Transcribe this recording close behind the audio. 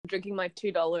drinking my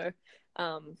 $2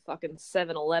 fucking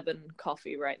 7-Eleven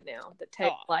coffee right now that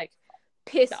tastes like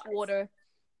piss water,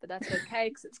 but that's okay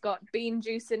because it's got bean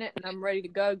juice in it and I'm ready to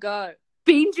go.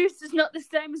 Bean juice is not the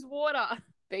same as water.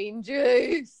 Bean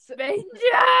juice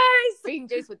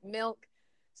with milk,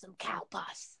 some cow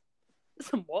pus.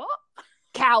 Some what?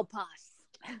 Cow pus.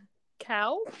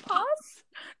 Cow pus?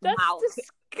 That's Milk.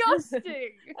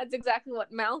 disgusting. That's exactly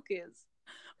what milk is.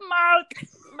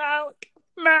 Milk.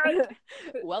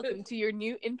 Welcome to your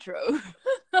new intro.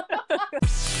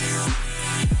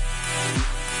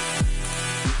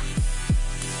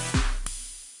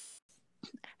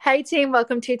 Hey team,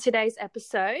 welcome to today's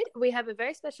episode. We have a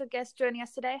very special guest joining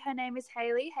us today. Her name is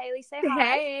Hayley. Hayley, say hi.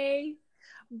 Hey.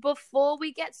 Before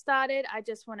we get started, I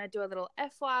just want to do a little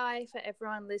FYI for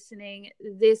everyone listening.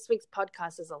 This week's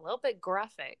podcast is a little bit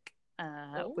graphic.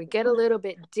 We get a little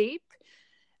bit deep,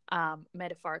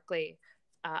 metaphorically,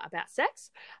 about sex.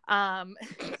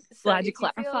 Glad you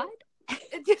clarified. I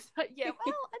don't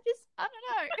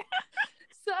know.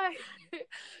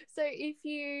 So if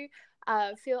you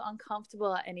feel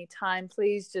uncomfortable at any time,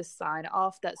 please just sign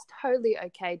off. That's totally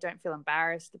okay. Don't feel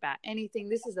embarrassed about anything.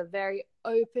 This is a very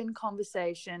open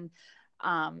conversation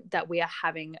that we are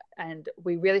having, and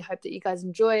we really hope that you guys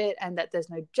enjoy it and that there's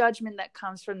no judgment that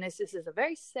comes from this. This is a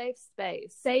very safe space.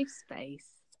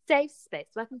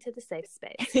 Welcome to the safe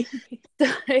space. So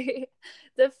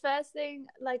the first thing,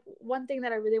 one thing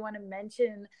that I really want to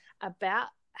mention about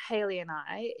Hayley and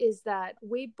I is that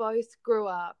we both grew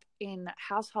up in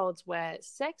households where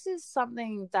sex is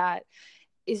something that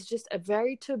is just a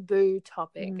very taboo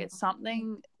topic. It's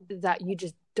something that you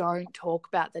just don't talk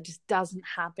about, that just doesn't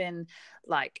happen.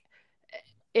 And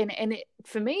it,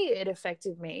 for me, it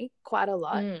affected me quite a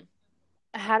lot.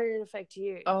 How did it affect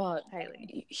you,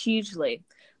 Hayley? Hugely.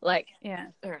 All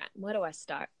right, where do I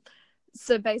start?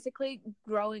 So basically,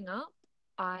 growing up,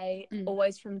 I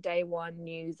always from day one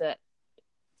knew that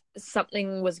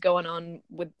something was going on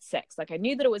with sex. I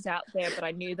knew that it was out there, but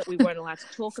I knew that we weren't allowed to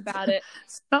talk about it.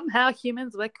 Somehow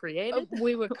humans were created.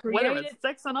 We were created. Whether it's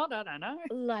sex or not, I don't know.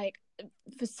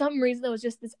 For some reason, there was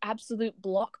just this absolute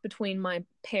block between my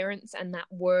parents and that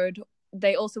word.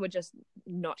 They also were just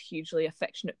not hugely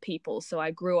affectionate people. So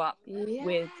I grew up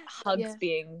with hugs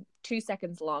being 2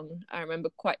 seconds long. I remember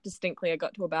quite distinctly I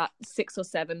got to about 6 or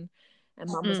 7 and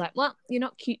Mum was like, well, you're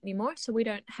not cute anymore, so we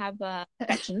don't have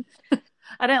affection.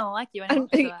 I don't like you anymore,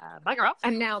 so bugger off.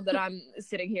 And now that I'm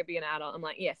sitting here being an adult, I'm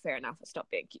like, yeah, fair enough, I'll stop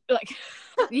being cute.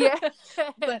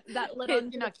 But that led on to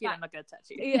you're not cute, I'm not going to touch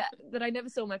you. Yeah, that I never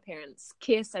saw my parents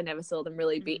kiss. I never saw them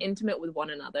really be intimate with one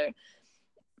another.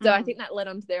 So I think that led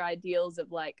on to their ideals of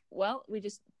well, we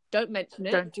just don't mention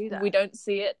it. Don't do that. We don't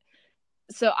see it.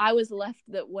 So I was left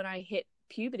that when I hit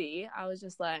puberty, I was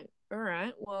just like, all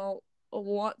right, well,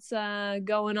 what's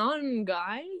going on,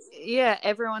 guys? Yeah,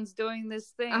 everyone's doing this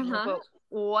thing. But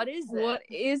what is it? What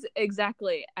is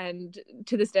exactly? And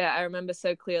to this day, I remember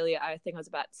so clearly. I think I was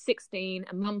about 16,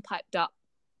 and Mum piped up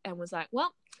and was like,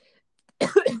 well,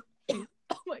 oh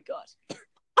my gosh.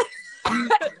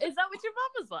 Is that what your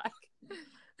mum was like?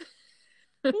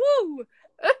 Woo!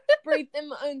 Breathed in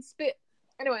my own spit.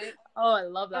 Anyway. Oh, I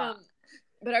love that.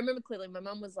 But I remember clearly my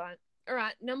mum was like, all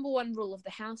right, number one rule of the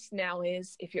house now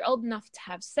is if you're old enough to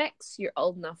have sex, you're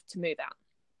old enough to move out.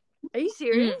 Are you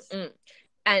serious?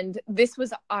 And this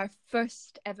was our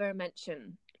first ever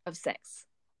mention of sex.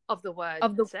 Of the word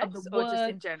sex? Of the or word, just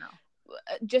in general?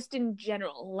 Just in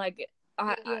general.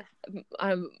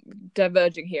 I'm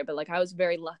diverging here, but I was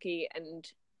very lucky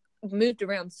and moved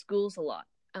around schools a lot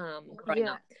growing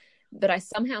up. But I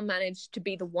somehow managed to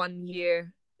be the 1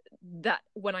 year that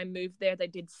when I moved there, they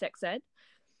did sex ed.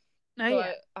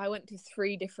 I went to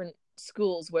 3 different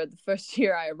schools where the first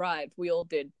year I arrived, we all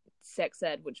did sex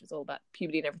ed, which was all about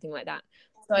puberty and everything like that.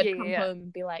 So I'd come home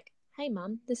and be like, hey,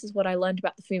 Mum, this is what I learned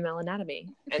about the female anatomy.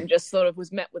 And just sort of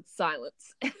was met with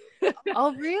silence.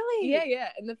 Oh, really? Yeah.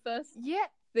 And the first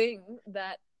thing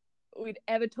that we'd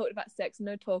ever talked about sex,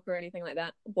 no talk or anything like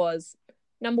that, was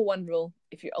number one rule,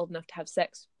 if you're old enough to have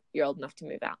sex, you're old enough to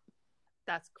move out.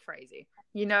 That's crazy.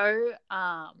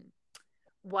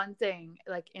 One thing,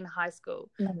 in high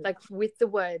school, with the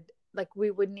word,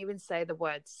 we wouldn't even say the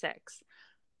word sex.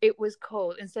 It was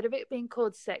called, instead of it being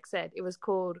called sex ed, it was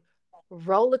called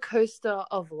roller coaster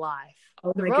of life.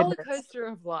 Oh, the my roller goodness. coaster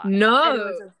of life.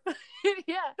 No.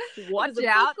 Watch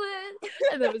out.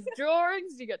 And there was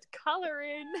drawings you got to color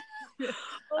in.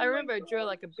 I remember I drew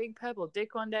a big purple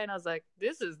dick one day and I was like,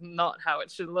 this is not how it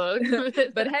should look.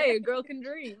 But hey, a girl can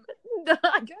dream.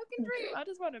 I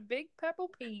just want a big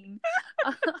purple peen.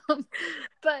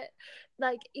 But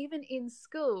even in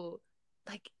school,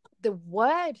 the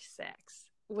word sex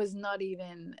was not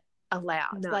even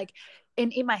allowed. No. Like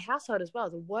in my household as well,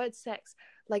 the word sex,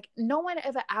 like no one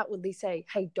ever outwardly say,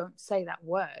 hey, don't say that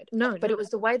word. No, but it was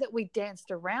the way that we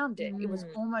danced around it. It was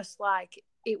almost like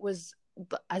it was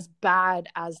as bad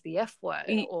as the F word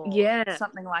or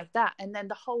something like that. And then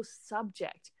the whole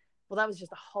subject, well, that was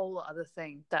just a whole other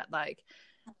thing that, like,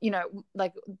 you know,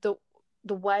 like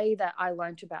the way that I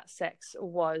learned about sex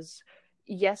was,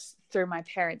 yes, through my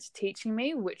parents teaching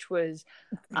me, which was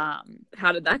how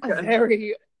did that go? a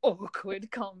very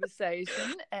awkward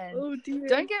conversation. And don't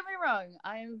get me wrong,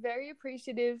 I am very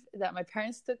appreciative that my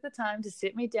parents took the time to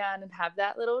sit me down and have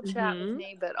that little chat with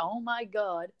me. But oh my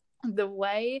God, the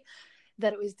way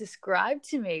that it was described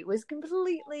to me was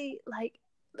completely, like,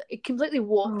 it completely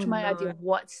warped my idea of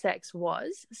what sex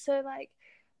was. So, like,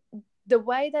 the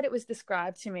way that it was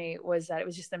described to me was that it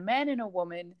was just a man and a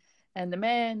woman, and the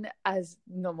man, as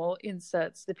normal,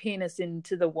 inserts the penis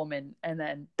into the woman, and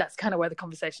then that's kind of where the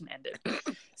conversation ended.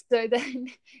 So then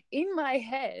in my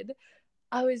head,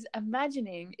 I was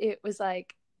imagining it was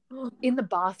like in the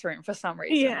bathroom for some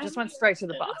reason. I just went straight to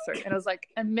the bathroom, and it was like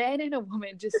a man and a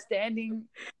woman just standing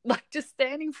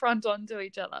front onto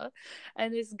each other,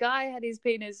 and this guy had his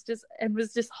penis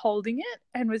was just holding it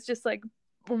and was just like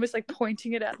almost like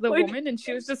pointing it at the woman, and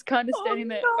she was just kind of standing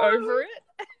there over it.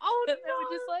 And they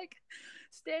were just like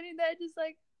standing there just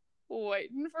like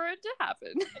waiting for it to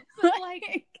happen. But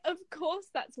like, of course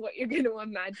that's what you're going to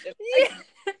imagine.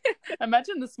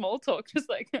 Imagine the small talk, just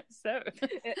like, so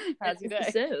how's your day?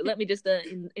 So let me just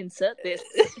insert this.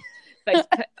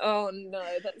 Oh no,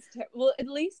 that's terrible. Well, at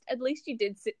least you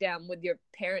did sit down with your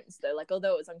parents though. Like,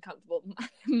 although it was uncomfortable,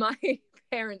 my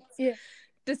parents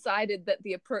decided that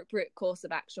the appropriate course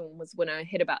of action was, when I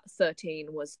hit about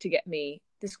 13, was to get me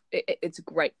this. It's a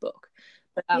great book,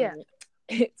 but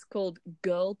it's called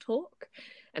Girl Talk,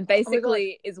 and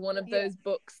basically is one of those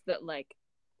books that like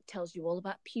tells you all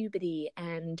about puberty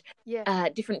and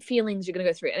different feelings you're gonna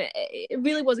go through. And it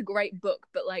really was a great book.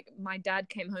 But like, my dad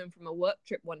came home from a work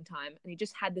trip one time, and he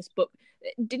just had this book.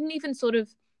 It didn't even sort of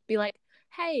be like,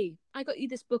 "Hey, I got you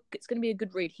this book. It's gonna be a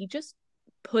good read." He just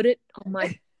put it on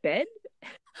my bed.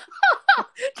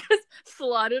 Just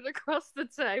slide it across the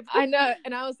table. I know,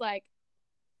 and I was like,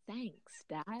 "Thanks,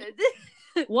 Dad.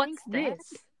 What's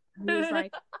this?" And he was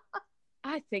like,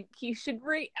 "I think you should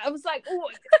read." I was like, "Oh,"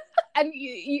 and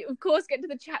you of course get to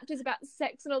the chapters about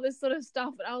sex and all this sort of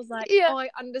stuff, and I was like, "Oh, I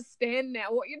understand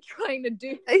now what you're trying to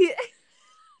do."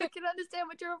 I can understand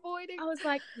what you're avoiding. I was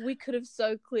like, we could have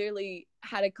so clearly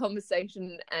had a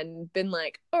conversation and been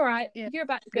like, "All right, you're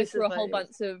about to go through a whole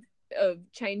bunch of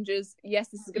changes. Yes,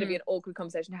 this is going to be an awkward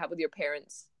conversation to have with your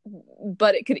parents,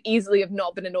 but it could easily have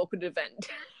not been an awkward event."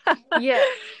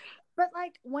 But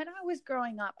like, when I was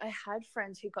growing up, I had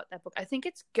friends who got that book. I think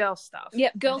it's Girl Stuff.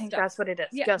 Girl Stuff. That's what it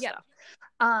is. Girl Stuff.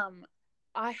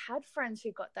 I had friends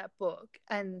who got that book,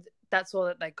 and that's all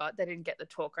that they got. They didn't get the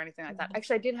talk or anything like that.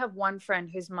 Actually, I did have one friend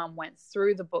whose mum went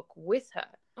through the book with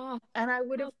her, and I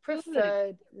would have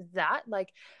preferred that.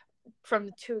 Like, from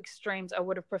the two extremes, I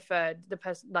would have preferred the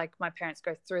person, like my parents,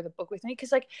 go through the book with me,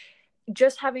 because like,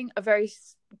 just having a very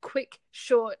quick,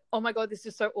 short, "Oh my God, this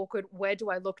is so awkward. Where do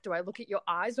I look? Do I look at your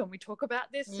eyes when we talk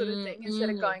about this?" sort of thing, instead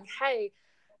of going, "Hey,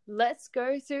 let's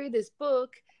go through this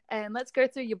book, and let's go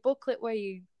through your booklet where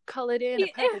you colored in a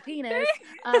purple penis.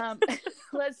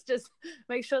 Let's just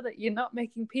make sure that you're not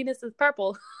making penises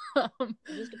purple."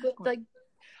 Just a quick one. Like,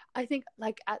 I think,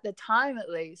 like, at the time, at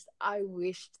least, I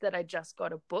wished that I just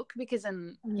got a book, because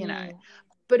then, you know,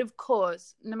 but of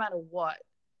course, no matter what,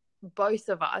 both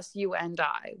of us, you and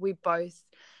I, we both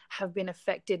have been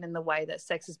affected in the way that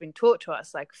sex has been taught to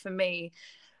us. Like, for me,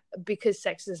 because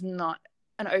sex is not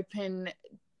an open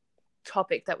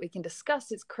topic that we can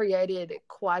discuss, it's created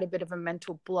quite a bit of a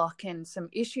mental block and some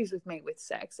issues with me with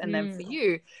sex. And then for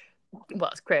you,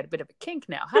 well, it's created a bit of a kink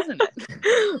now, hasn't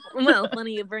it? Well,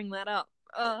 funny you bring that up.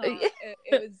 It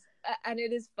was, and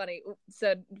it is funny.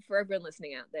 So for everyone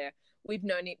listening out there, we've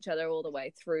known each other all the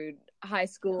way through high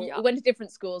school. We went to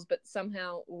different schools, but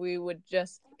somehow we would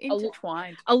just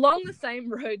intertwined along the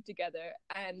same road together.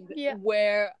 And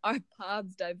where our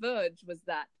paths diverged was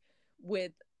that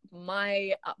with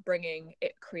my upbringing,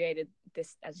 it created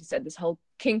this, as you said, this whole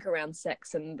kink around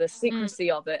sex and the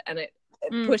secrecy of it, and it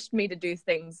pushed me to do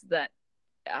things that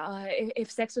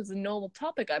if sex was a normal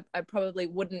topic, I probably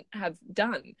wouldn't have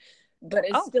done. But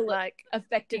it's still like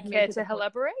affected me. Care to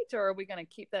elaborate, or are we going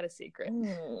to keep that a secret?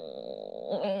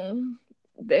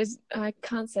 I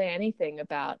can't say anything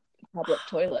about public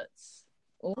toilets.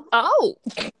 Oh,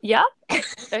 yeah.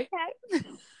 Okay.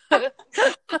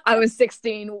 I was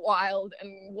 16, wild,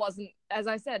 and wasn't, as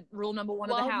I said, rule number one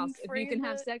of the house. If you can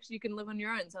have sex, you can live on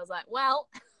your own. So I was like, well,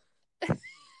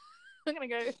 I'm gonna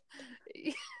go.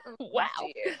 Wow.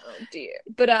 Oh dear.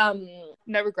 But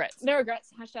no regrets. No regrets.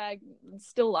 Hashtag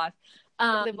still alive.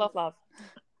 Live, love.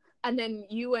 And then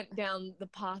you went down the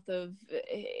path of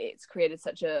it's created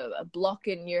such a block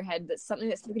in your head that's something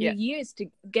that's taken you years to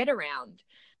get around.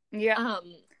 Yeah.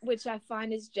 Which I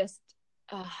find is just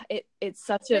it's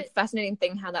such a fascinating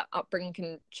thing how that upbringing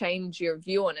can change your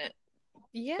view on it.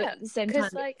 Yeah. But at the same time,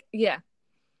 like, yeah.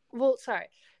 Well, sorry.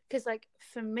 Because, like,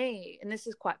 for me, and this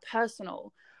is quite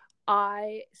personal,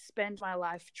 I spend my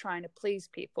life trying to please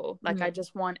people. Like, I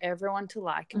just want everyone to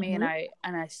like me, and I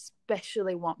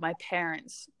especially want my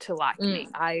parents to like me.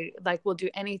 I, like, will do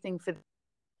anything for them,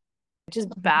 which is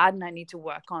bad, and I need to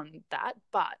work on that.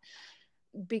 But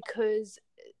because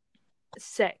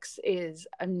sex is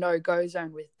a no-go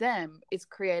zone with them, it's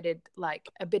created like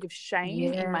a bit of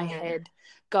shame in my head,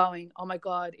 going, oh my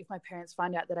god, if my parents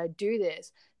find out that I do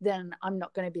this, then I'm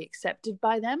not going to be accepted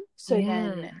by them. So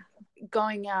then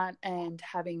going out and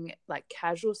having like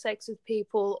casual sex with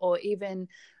people, or even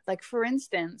like, for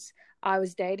instance, I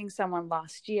was dating someone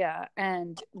last year,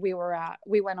 and we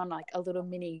went on like a little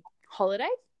mini holiday,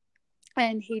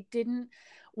 and he didn't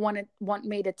want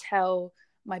me to tell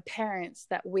my parents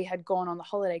that we had gone on the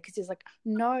holiday, because he's like,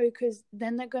 no, because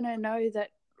then they're gonna know that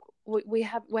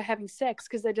we're having sex,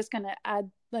 because they're just gonna add,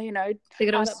 you know,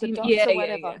 add up the dots or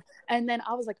whatever. And then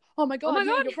I was like, oh my god,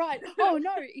 you're right. Oh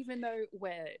no, even though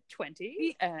we're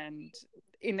 20 and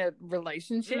in a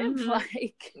relationship,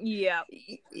 like yeah,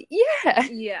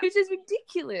 which is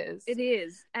ridiculous. It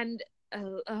is. And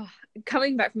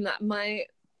coming back from that, my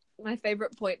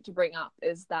favorite point to bring up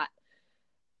is that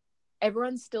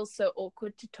everyone's still so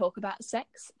awkward to talk about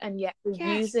sex, and yet we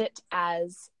use it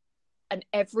as an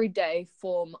everyday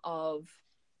form of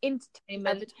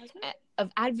entertainment, of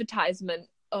advertisement,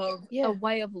 of a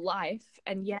way of life,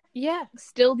 and yet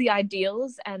still the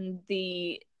ideals and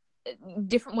the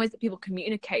different ways that people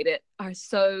communicate it are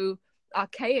so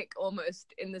archaic,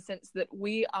 almost, in the sense that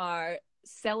we are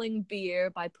selling beer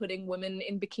by putting women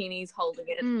in bikinis holding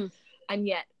it, and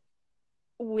yet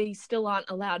we still aren't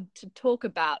allowed to talk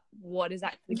about what is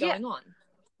actually going on.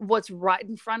 What's right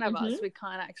in front of us. We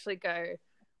can't actually go,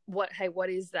 what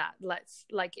is that? Let's,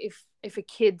 like, if a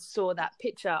kid saw that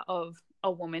picture of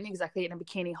a woman exactly in a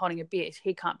bikini holding a beer,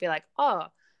 he can't be like, oh,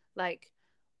 like,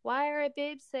 why are her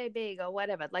boobs so big, or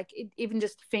whatever. Like, even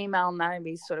just female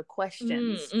anatomy sort of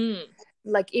questions,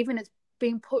 like, even it's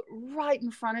being put right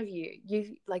in front of you,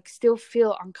 you like still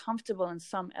feel uncomfortable and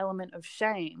some element of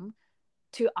shame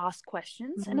to ask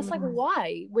questions. And it's like,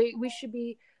 why? We should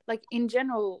be, like, in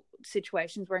general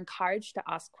situations, we're encouraged to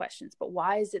ask questions, but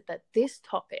why is it that this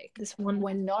topic,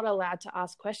 we're not allowed to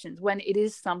ask questions, when it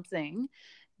is something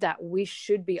that we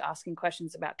should be asking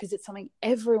questions about, because it's something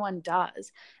everyone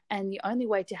does, and the only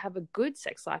way to have a good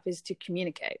sex life is to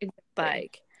communicate.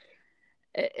 Like,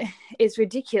 it's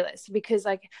ridiculous, because,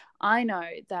 like, I know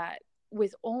that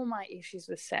with all my issues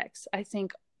with sex, I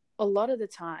think a lot of the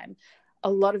time a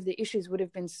lot of the issues would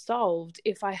have been solved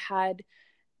if I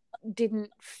didn't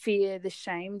fear the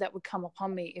shame that would come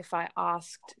upon me if I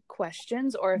asked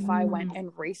questions, or if I went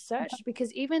and researched.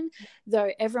 Because even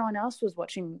though everyone else was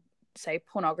watching, say,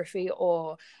 pornography,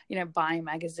 or, you know, buying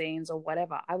magazines or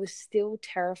whatever, I was still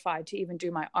terrified to even do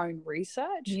my own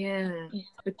research.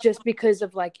 Just because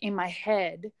of, like, in my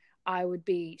head, I would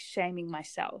be shaming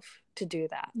myself to do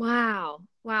that. Wow.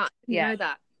 I didn't know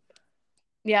that.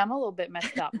 Yeah, I'm a little bit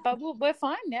messed up, but we're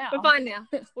fine now.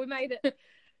 We made it.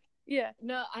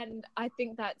 No, and I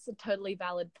think that's a totally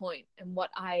valid point. And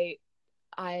what I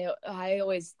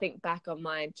always think back on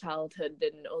my childhood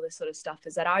and all this sort of stuff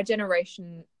is that our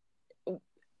generation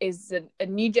is a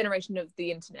new generation of the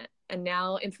internet, and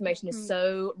now information is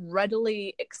so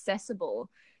readily accessible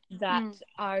that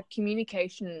our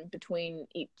communication between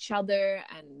each other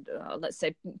and let's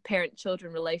say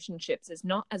parent-children relationships is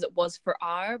not as it was for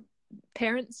our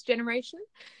parents' generation.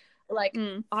 Like,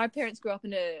 our parents grew up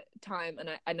in a time, and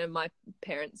I know my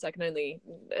parents, I can only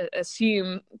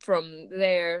assume from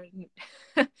their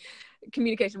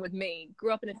communication with me,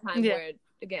 grew up in a time where,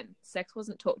 again, sex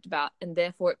wasn't talked about, and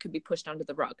therefore it could be pushed under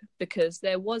the rug, because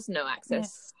there was no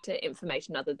access to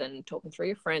information other than talking through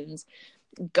your friends,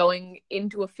 going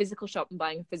into a physical shop and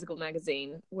buying a physical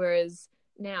magazine. Whereas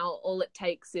now all it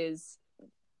takes is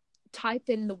type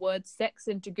in the word sex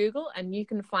into Google and you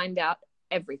can find out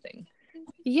everything.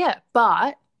 Yeah,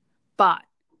 but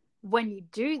when you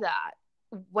do that,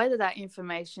 whether that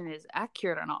information is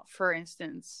accurate or not, for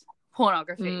instance,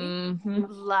 pornography,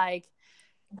 like,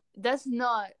 that's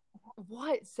not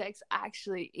what sex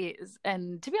actually is.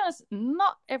 And to be honest,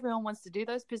 not everyone wants to do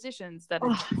those positions that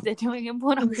they're doing in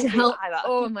pornography either.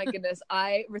 Oh my goodness,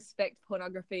 I respect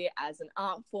pornography as an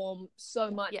art form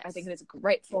so much. I think it is a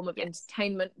great form of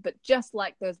entertainment, but just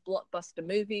like those blockbuster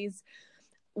movies,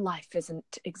 life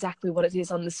isn't exactly what it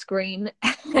is on the screen.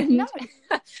 No.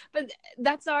 But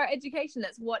that's our education.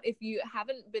 That's what, if you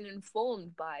haven't been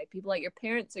informed by people like your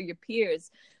parents or your peers,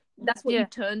 that's what you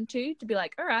turn to be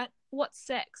like, all right, what's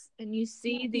sex? And you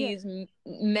see these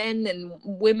men and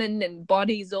women and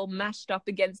bodies all mashed up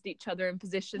against each other in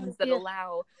positions that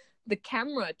allow the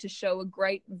camera to show a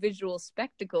great visual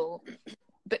spectacle,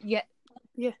 but yet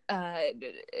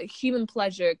human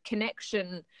pleasure,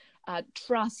 connection,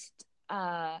 trust,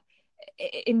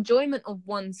 enjoyment of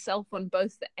oneself on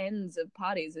both the ends of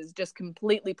parties is just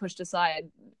completely pushed aside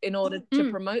in order to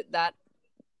promote that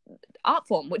art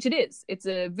form, which it is. It's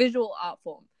a visual art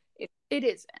form. It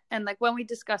is. And like when we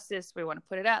discuss this, we want to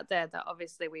put it out there that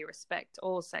obviously we respect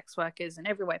all sex workers in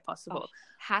every way possible.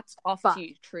 Hats off to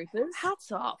you, troopers.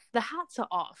 Hats off. The hats are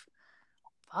off.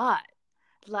 But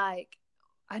like,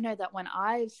 I know that when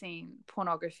I've seen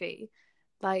pornography,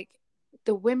 like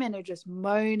the women are just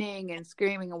moaning and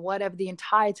screaming and whatever the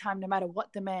entire time, no matter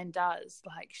what the man does,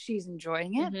 like she's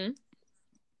enjoying it.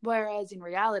 Whereas in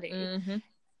reality,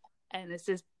 and this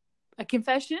is a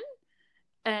confession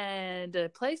and a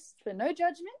place for no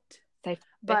judgment,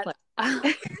 but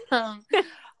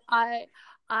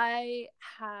I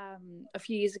a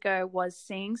few years ago was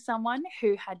seeing someone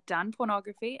who had done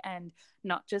pornography, and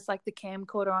not just like the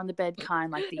camcorder on the bed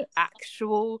kind, like the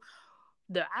actual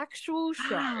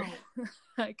show.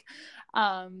 Like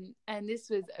and it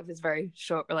was a very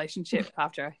short relationship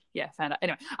after found out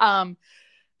anyway,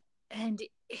 and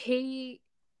he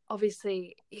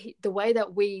obviously the way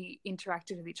that we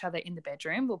interacted with each other in the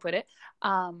bedroom, we'll put it,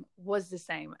 was the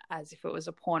same as if it was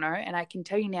a porno. And I can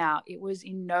tell you now, it was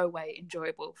in no way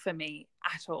enjoyable for me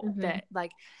at all. That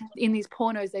like in these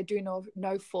pornos, they do no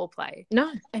foreplay. No.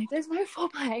 And if there's no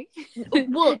foreplay,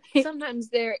 well, sometimes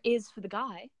there is for the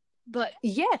guy, but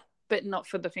but not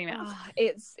for the females.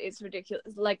 It's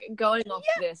ridiculous. Like going off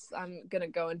this, I'm gonna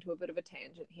go into a bit of a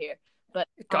tangent here. But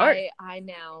I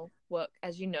now work,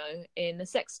 as you know, in a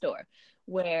sex store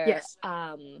where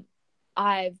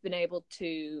I've been able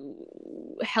to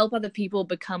help other people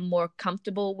become more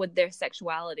comfortable with their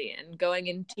sexuality and going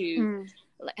into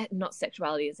not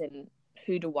sexuality as in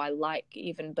who do I like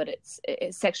even, but it's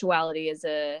sexuality as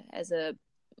a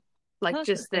like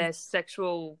just their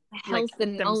sexual health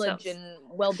and knowledge and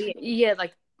well-being. Yeah,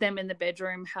 like them in the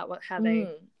bedroom, how they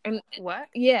work.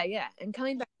 And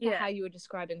coming back to how you were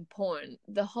describing porn,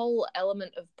 the whole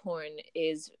element of porn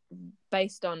is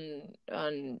based on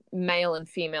male and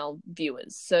female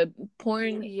viewers. So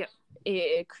porn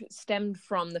it stemmed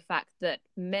from the fact that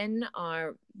men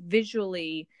are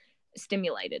visually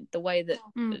stimulated, the way that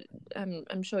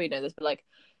I'm sure you know this, but like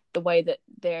the way that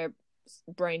their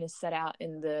brain is set out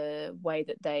in the way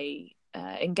that they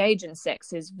engage in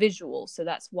sex is visual. So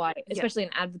that's why, especially in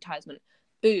advertisement,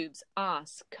 boobs,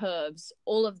 ass, curves,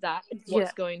 all of that is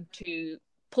what's going to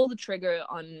pull the trigger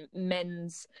on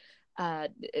men's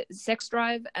sex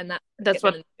drive, and that's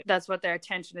what their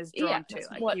attention is drawn to.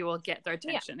 Like you will get their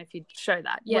attention if you show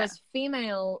that. Whereas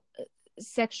female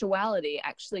sexuality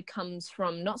actually comes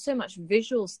from not so much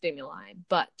visual stimuli,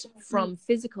 but from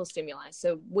physical stimuli.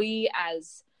 So we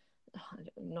as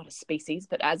not a species,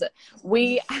 but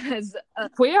we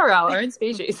are our own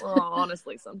species. Well,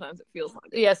 honestly, sometimes it feels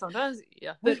like it. Yeah, sometimes,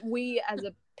 But we as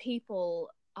a people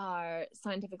are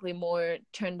scientifically more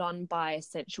turned on by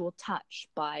sensual touch,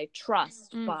 by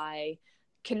trust, by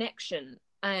connection,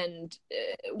 and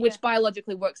which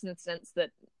biologically works in the sense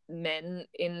that men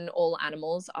in all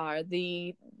animals are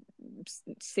the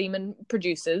semen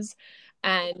producers,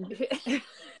 and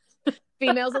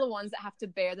females are the ones that have to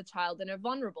bear the child and are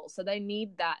vulnerable. So they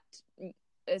need that,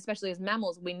 especially as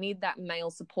mammals, we need that male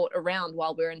support around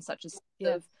while we're in such a state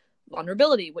of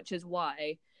vulnerability, which is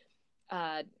why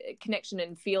connection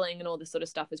and feeling and all this sort of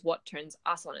stuff is what turns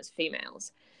us on as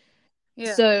females.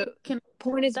 So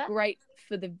porn is great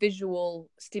for the visual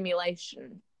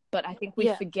stimulation, but I think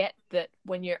we forget that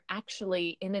when you're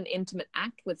actually in an intimate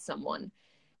act with someone,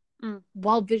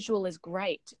 while visual is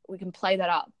great, we can play that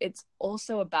up, it's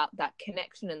also about that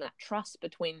connection and that trust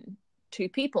between two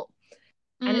people.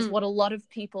 And it's what a lot of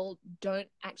people don't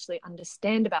actually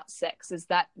understand about sex, is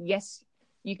that yes,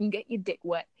 you can get your dick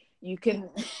wet, you can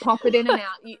pop it in and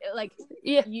out,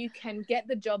 you can get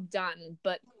the job done,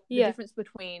 but the difference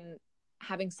between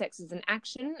having sex as an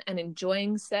action and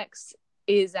enjoying sex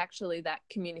is actually that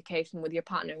communication with your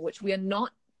partner, which we are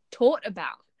not taught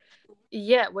about.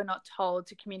 we're not told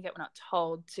to communicate. We're not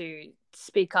told to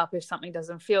speak up if something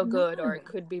doesn't feel good or it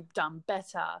could be done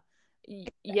better.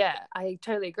 Yeah, I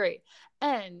totally agree.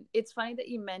 And it's funny that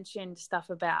you mentioned stuff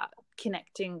about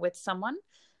connecting with someone.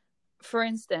 For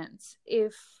instance,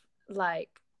 if like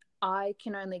I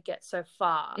can only get so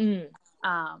far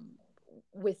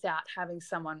without having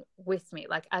someone with me,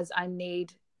 like as I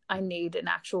need an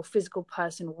actual physical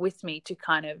person with me to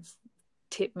kind of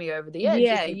tip me over the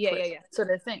edge,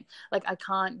 sort of thing. Like I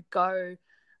can't go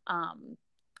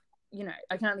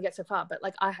I can only get so far, but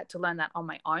like I had to learn that on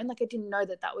my own. Like I didn't know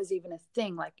that was even a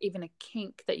thing, like even a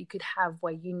kink that you could have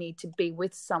where you need to be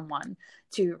with someone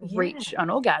to reach an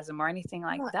orgasm or anything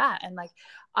like that. And like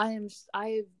I've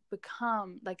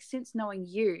become like, since knowing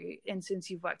you and since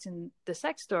you've worked in the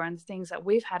sex store and things that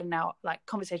we've had in our like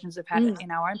conversations we've had in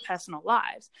our own personal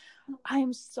lives, I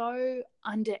am so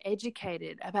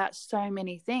undereducated about so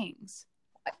many things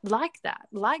like that,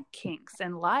 like kinks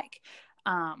and like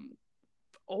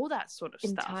all that sort of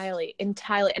stuff. Entirely.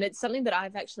 And it's something that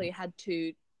I've actually had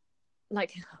to,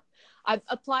 like, I've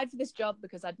applied for this job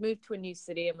because I'd moved to a new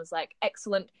city and was like,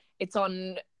 excellent, it's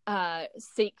on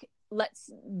Seek, let's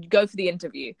go for the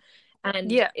interview. And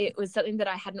it was something that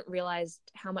I hadn't realized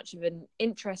how much of an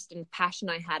interest and passion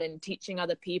I had in teaching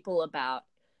other people about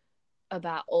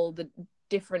all the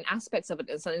different aspects of it.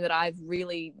 It's something that I've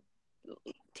really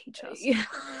teach us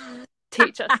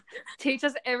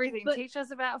everything. But, teach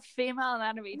us about female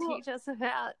anatomy. Teach us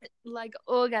about like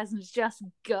orgasms. Just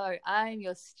go. I am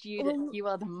your student. You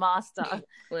are the master.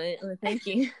 Well, thank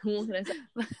you. What can I say?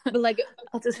 But like,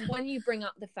 when you bring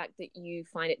up the fact that you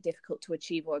find it difficult to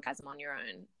achieve orgasm on your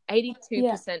own,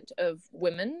 82% of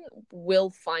women will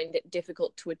find it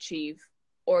difficult to achieve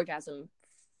orgasm.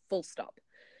 Full stop.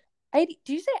 80?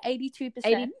 Do you say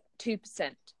 82%?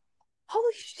 82%.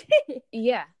 Holy shit!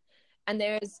 Yeah. And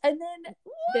there's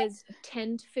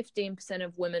 10 to 15%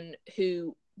 of women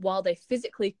who, while they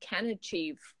physically can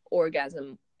achieve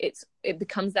orgasm, it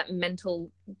becomes that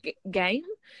mental game.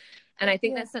 And I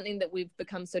think that's something that we've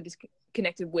become so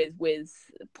disconnected with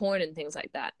porn and things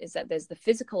like that, is that there's the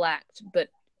physical act, but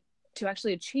to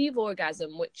actually achieve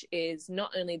orgasm, which is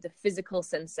not only the physical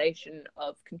sensation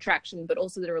of contraction, but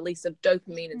also the release of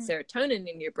dopamine and serotonin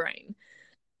in your brain,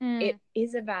 it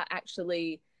is about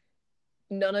actually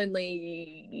not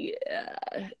only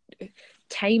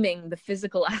taming the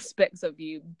physical aspects of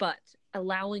you, but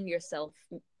allowing yourself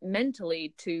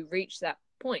mentally to reach that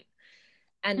point.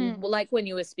 And like when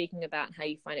you were speaking about how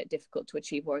you find it difficult to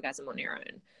achieve orgasm on your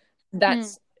own,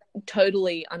 that's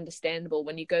totally understandable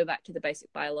when you go back to the basic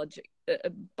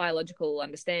biological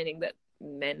understanding that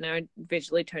men are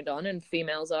visually turned on and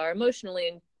females are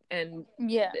emotionally and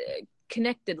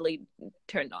connectedly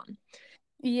turned on.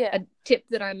 A tip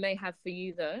that I may have for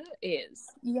you though is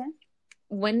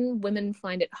when women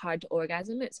find it hard to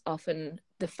orgasm, it's often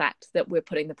the fact that we're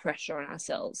putting the pressure on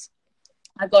ourselves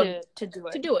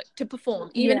to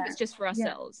perform, even if it's just for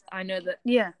ourselves. I know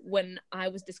that when I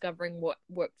was discovering what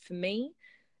worked for me,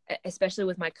 especially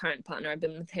with my current partner, I've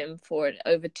been with him for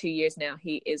over 2 years now.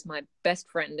 He is my best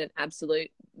friend and absolute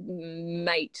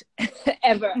mate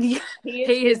ever. He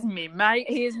is me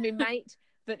mate.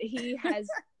 But he has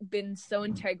been so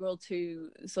integral to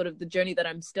sort of the journey that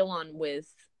I'm still on,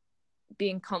 with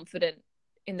being confident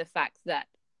in the fact that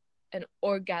an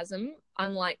orgasm,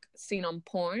 unlike seen on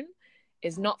porn,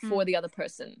 is not for the other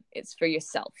person. It's for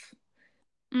yourself.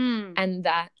 And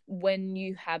that when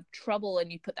you have trouble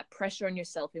and you put that pressure on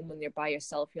yourself, and when you're by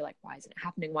yourself, you're like, why isn't it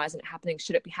happening? Why isn't it happening?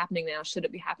 Should it be happening now? Should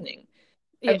it be happening?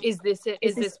 Is this it?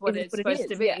 Is this what it's supposed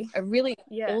to be? Yeah. A really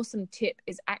awesome tip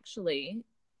is actually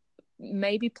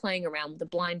maybe playing around with the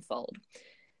blindfold,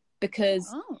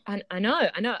 because I know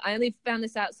I only found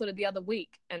this out sort of the other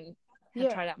week and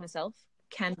have tried it out myself,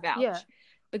 can vouch,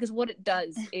 because what it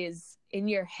does is, in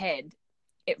your head,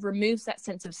 it removes that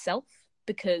sense of self,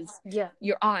 because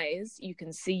your eyes, you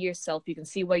can see yourself, you can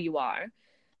see where you are.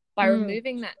 By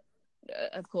removing that,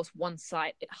 of course, one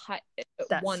sight, it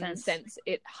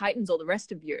heightens all the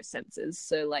rest of your senses,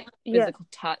 so like physical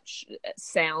touch,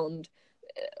 sound,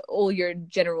 all your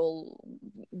general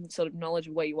sort of knowledge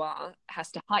of where you are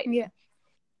has to heighten.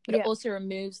 But it also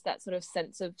removes that sort of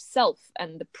sense of self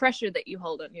and the pressure that you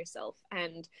hold on yourself,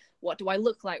 and what do I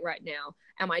look like right now?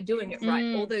 Am I doing it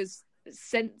right? All those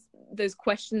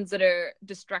questions that are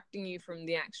distracting you from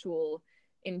the actual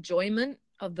enjoyment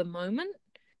of the moment.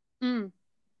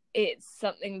 It's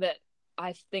something that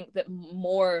I think that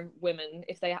more women,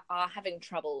 if they are having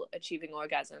trouble achieving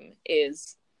orgasm,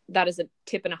 that is a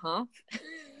tip and a half.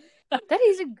 That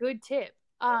is a good tip.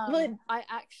 I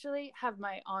actually have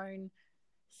my own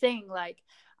thing, like,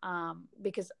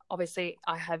 because obviously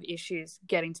I have issues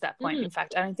getting to that point. In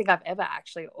fact, I don't think I've ever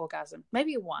actually orgasmed.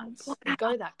 Maybe once. Wow.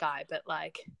 Go that guy, but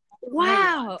like,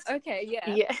 wow. Okay,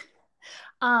 yeah.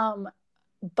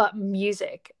 But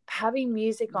having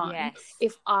music on, yes.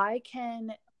 if I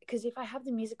can, because if I have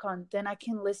the music on, then I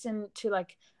can listen to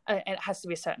like, it has to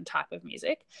be a certain type of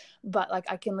music, but like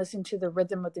I can listen to the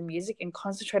rhythm of the music and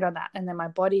concentrate on that, and then my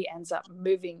body ends up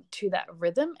moving to that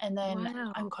rhythm, and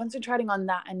then I'm concentrating on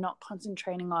that and not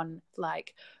concentrating on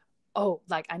like, oh,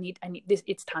 like I need this,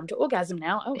 it's time to orgasm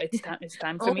now, oh, it's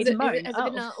time for me to moan, has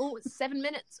it been 7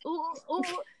 minutes,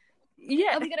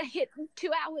 yeah, are we gonna hit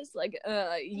 2 hours, like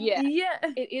yeah,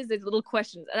 it is those little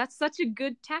questions. That's such a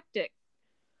good tactic.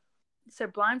 So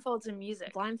blindfolds and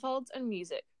music.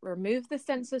 Remove the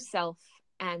sense of self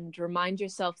and remind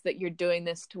yourself that you're doing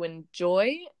this to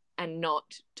enjoy and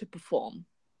not to perform.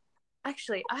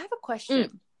 Actually, I have a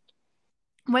question.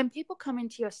 When people come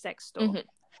into your sex store,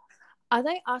 are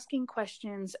they asking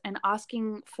questions and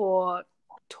asking for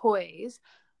toys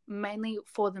mainly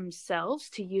for themselves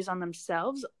to use on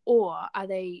themselves, or are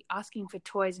they asking for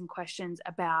toys and questions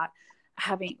about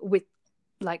having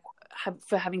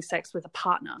sex with a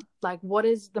partner? Like, what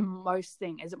is the most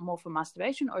thing? Is it more for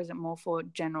masturbation, or is it more for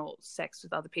general sex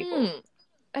with other people?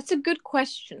 That's a good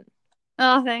question.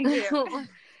 Oh, thank you.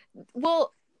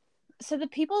 Well, so the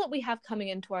people that we have coming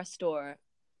into our store,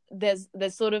 there's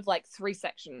sort of like 3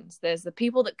 sections. There's the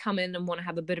people that come in and want to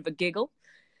have a bit of a giggle.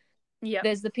 Yeah.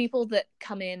 There's the people that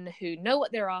come in who know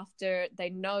what they're after. They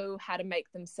know how to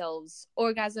make themselves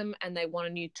orgasm, and they want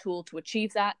a new tool to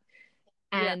achieve that.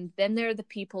 And then there are the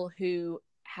people who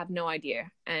have no idea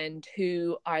and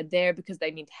who are there because they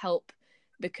need help,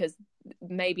 because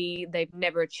maybe they've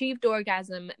never achieved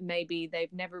orgasm, maybe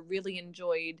they've never really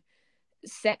enjoyed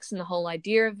sex and the whole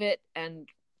idea of it, and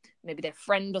maybe their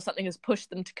friend or something has pushed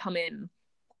them to come in.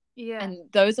 Yeah.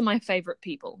 And those are my favorite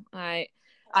people.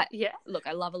 Look,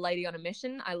 I love a lady on a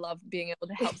mission. I love being able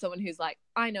to help someone who's like,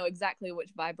 I know exactly which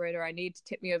vibrator I need to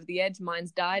tip me over the edge.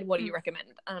 Mine's died. What do you recommend?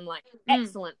 And I'm like,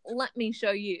 excellent. Let me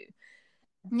show you.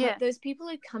 Yeah. But those people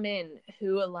who come in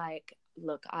who are like,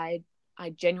 look, I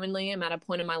genuinely am at a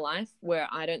point in my life where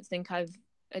I don't think I've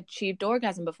achieved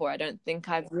orgasm before. I don't think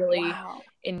I've really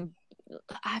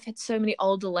I've had so many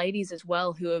older ladies as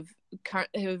well who have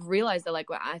realized, they're like,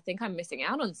 well, I think I'm missing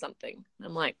out on something. And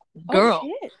I'm like, girl,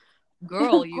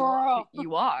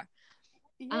 you are.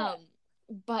 Yeah.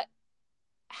 But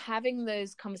having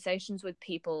those conversations with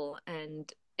people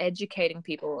and educating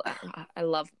people, I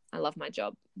love my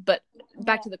job. But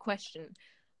back to the question,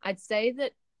 I'd say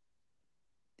that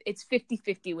it's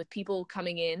 50-50 with people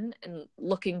coming in and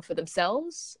looking for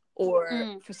themselves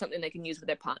or for something they can use with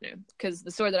their partner, because the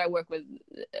store that I work with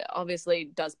obviously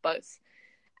does both.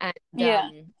 And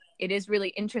it is really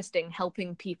interesting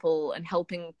helping people and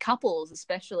helping couples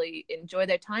especially enjoy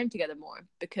their time together more,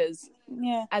 because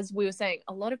as we were saying,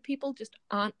 a lot of people just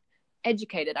aren't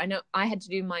educated. I know I had to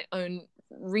do my own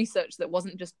research that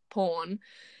wasn't just porn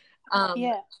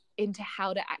into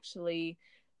how to actually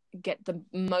get the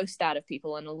most out of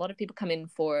people. And a lot of people come in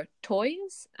for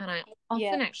toys, and I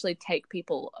often actually take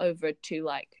people over to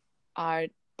like our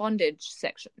bondage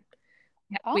section.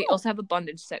 We also have a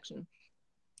bondage section,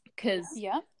 because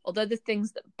although the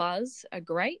things that buzz are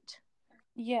great,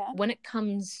 when it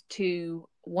comes to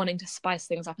wanting to spice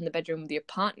things up in the bedroom with your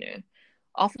partner,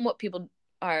 often what people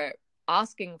are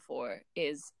asking for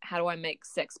is, how do I make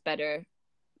sex better,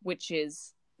 which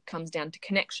comes down to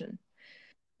connection.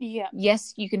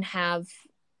 Yes, you can have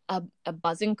a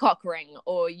buzzing cock ring,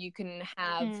 or you can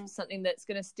have something that's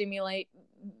going to stimulate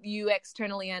you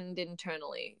externally and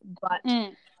internally. But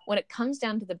when it comes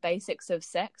down to the basics of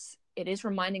sex, it is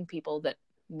reminding people that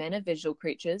men are visual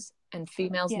creatures and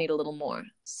females need a little more.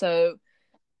 So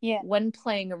when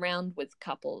playing around with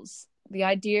couples, the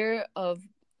idea of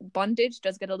bondage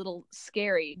does get a little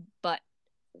scary, but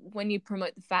when you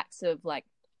promote the facts of like,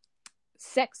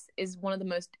 sex is one of the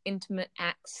most intimate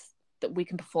acts that we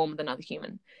can perform with another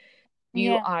human.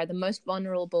 You are the most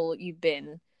vulnerable you've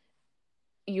been.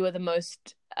 You are the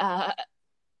most at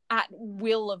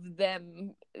will of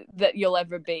them that you'll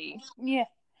ever be. Yeah.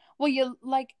 Well, you're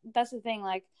like, that's the thing.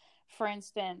 Like, for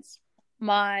instance,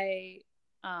 my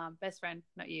best friend,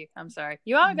 not you, I'm sorry.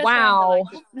 You are my best friend.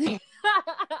 But like...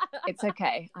 It's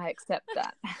okay. I accept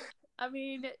that. I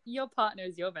mean, your partner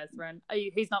is your best friend.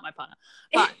 He's not my partner,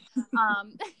 but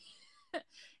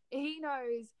he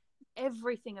knows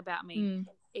everything about me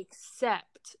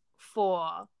except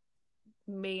for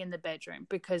me in the bedroom,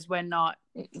 because we're not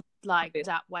like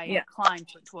that way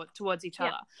inclined towards each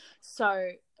other. So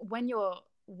when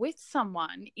with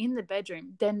someone in the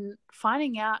bedroom, then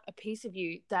finding out a piece of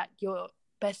you that your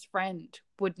best friend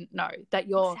wouldn't know, that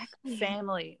your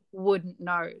family wouldn't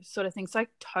know, sort of thing. So I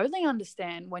totally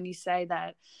understand when you say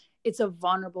that it's a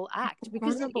vulnerable act,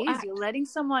 because it is. You're letting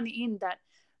someone in that,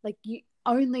 like, you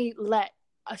only let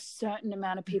a certain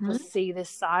amount of people see this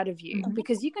side of you,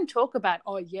 because you can talk about,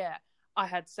 oh yeah, I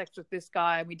had sex with this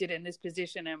guy and we did it in this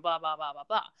position and blah, blah, blah, blah,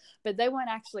 blah. But they weren't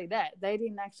actually there. They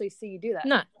didn't actually see you do that.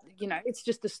 No. You know, it's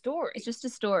just a story. It's just a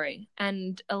story.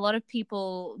 And a lot of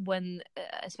people, when,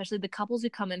 especially the couples who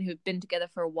come in who've been together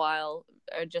for a while,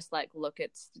 are just like, look,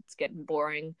 it's getting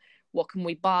boring. What can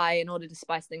we buy in order to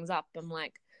spice things up? I'm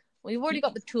like, well, you've already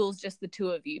got the tools, just the two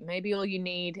of you. Maybe all you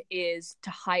need is to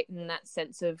heighten that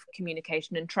sense of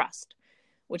communication and trust,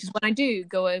 which is when I do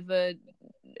go over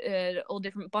all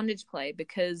different bondage play,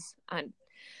 because I,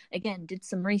 again, did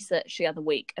some research the other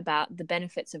week about the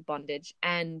benefits of bondage,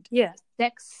 and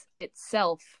sex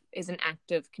itself is an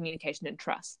act of communication and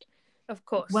trust. Of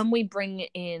course. When we bring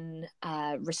in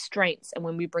restraints, and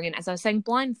when we bring in, as I was saying,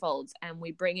 blindfolds, and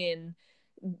we bring in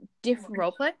different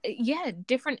role play,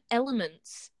 different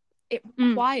elements, it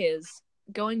requires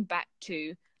going back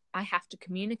to, I have to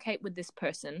communicate with this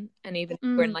person, and even if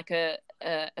we're in like a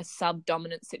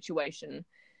sub-dominant situation,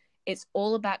 it's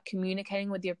all about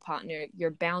communicating with your partner, your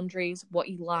boundaries, what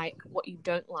you like, what you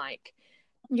don't like.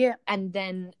 Yeah. And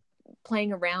then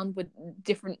playing around with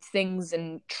different things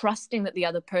and trusting that the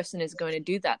other person is going to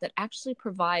do that actually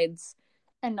provides...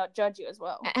 And not judge you as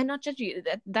well. And not judge you.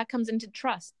 That comes into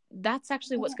trust. That's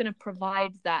actually what's going to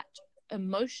provide that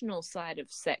emotional side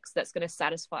of sex that's going to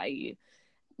satisfy you.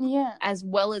 Yeah. As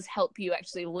well as help you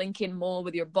actually link in more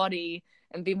with your body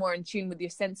and be more in tune with your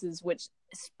senses, which,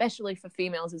 especially for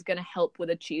females, is going to help with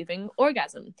achieving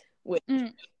orgasm, which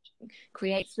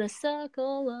creates the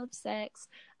circle of sex,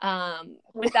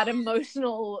 with that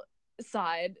emotional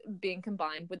side being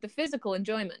combined with the physical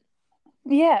enjoyment.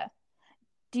 Yeah.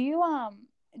 Do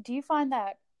you find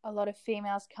that a lot of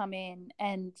females come in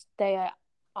and they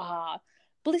are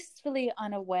blissfully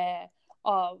unaware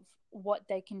of what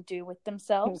they can do with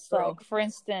themselves? Like, for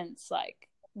instance, like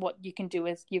what you can do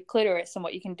with your clitoris and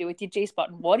what you can do with your G-spot,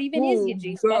 and what even is your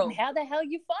G-spot, and how the hell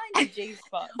you find your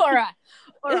G-spot. All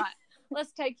right.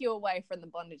 Let's take you away from the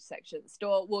bondage section.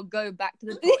 We'll go back to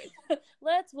the toys.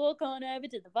 Let's walk on over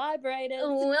to the vibrators.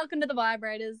 Welcome to the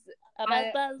vibrators.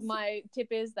 My tip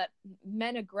is that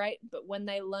men are great, but when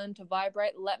they learn to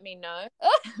vibrate, let me know.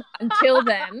 Until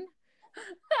then,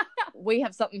 we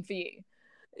have something for you.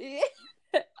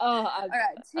 All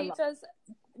right,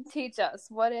 teach us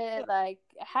what it, like,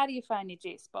 how do you find your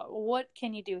G-spot? What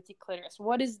can you do with your clitoris?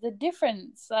 What is the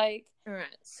difference? Like, all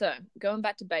right, so going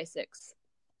back to basics.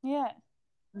 Yeah.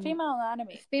 Female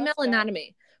anatomy.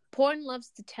 Anatomy. Porn loves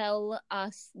to tell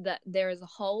us that there is a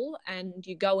hole and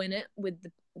you go in it with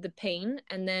the peen,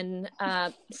 and then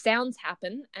sounds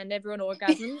happen and everyone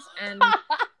orgasms, and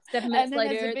 7 minutes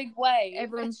later there's a big wave.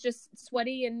 Everyone's just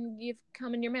sweaty and you've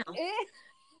come in your mouth.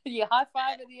 You high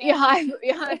five at the end.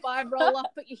 You high five, roll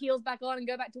up, put your heels back on and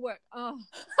go back to work. Oh.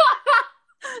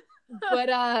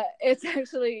 But it's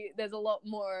actually, there's a lot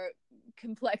more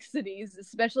complexities,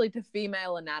 especially to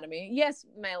female anatomy. Yes,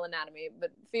 male anatomy, but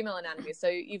female anatomy. So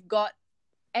you've got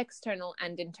external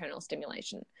and internal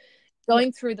stimulation.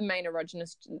 Going through the main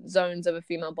erogenous zones of a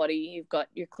female body, you've got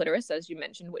your clitoris, as you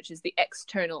mentioned, which is the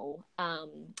external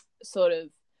sort of...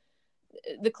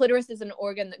 The clitoris is an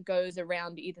organ that goes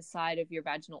around either side of your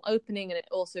vaginal opening, and it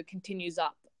also continues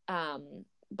up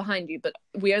behind you. But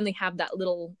we only have that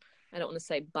little... I don't want to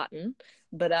say button,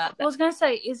 but I was going to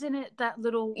say, isn't it that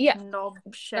little knob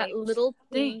shaped, that little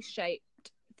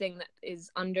T-shaped thing that is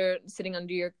sitting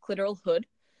under your clitoral hood,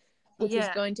 which is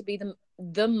going to be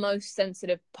the most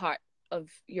sensitive part of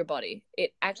your body.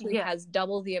 It actually has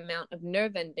double the amount of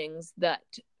nerve endings that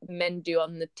men do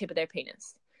on the tip of their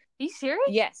penis. Are you serious?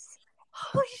 Yes.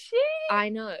 Holy shit! I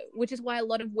know, which is why a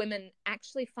lot of women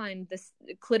actually find this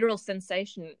clitoral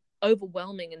sensation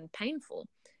overwhelming and painful.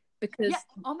 Because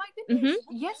oh my goodness.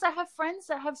 Yes, I have friends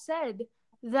that have said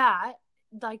that,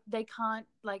 like, they can't,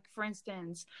 like, for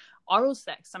instance, oral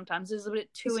sex sometimes is a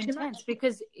bit too intense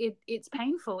because it's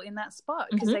painful in that spot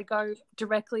because they go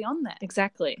directly on there.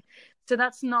 Exactly. So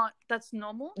that's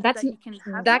normal. That you can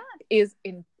have that is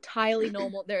entirely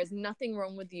normal. There is nothing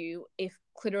wrong with you if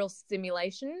clitoral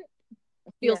stimulation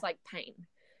feels like pain.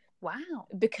 Wow.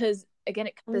 Because again,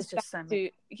 it comes back to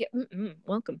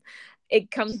welcome. It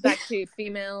comes back to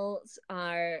females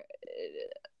are.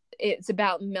 It's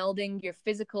about melding your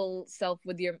physical self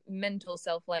with your mental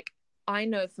self. Like, I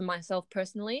know for myself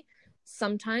personally,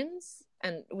 sometimes,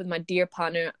 and with my dear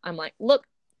partner, I'm like, look,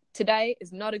 today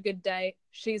is not a good day.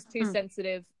 She's too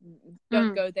sensitive.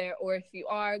 Don't go there. Or if you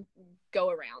are, go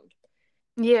around.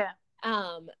 Yeah.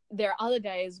 There are other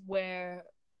days where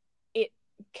it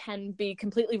can be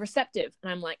completely receptive.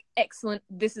 And I'm like, excellent.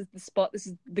 This is the spot. This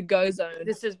is the go zone.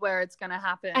 This is where it's going to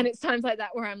happen. And it's times like that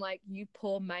where I'm like, you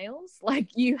poor males. Like,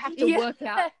 you have to work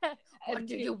out. What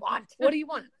do you want? What do you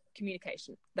want?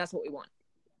 Communication. That's what we want.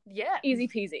 Yeah. Easy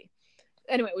peasy.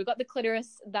 Anyway, we've got the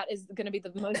clitoris. That is going to be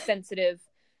the most sensitive.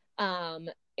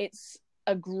 It's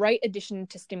a great addition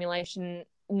to stimulation.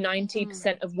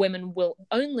 90% of women will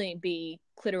only be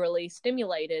clitorally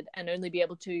stimulated and only be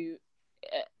able to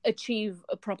achieve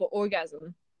a proper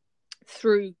orgasm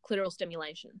through clitoral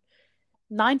stimulation.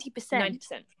 90%?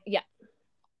 90%, yeah.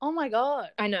 Oh my God.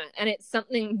 I know. And it's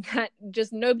something that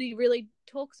just nobody really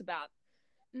talks about.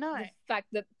 No. The fact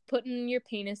that putting your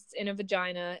penis in a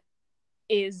vagina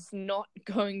is not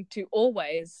going to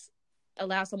always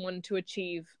allow someone to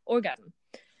achieve orgasm.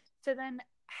 So then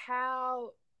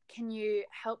how can you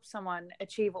help someone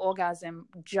achieve orgasm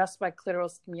just by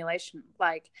clitoral stimulation?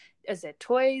 Like, is there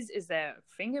toys? Is there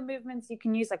finger movements you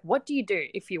can use? Like, what do you do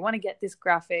if you want to get this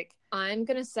graphic? I'm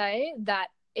going to say that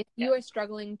if you are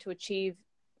struggling to achieve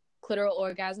clitoral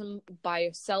orgasm by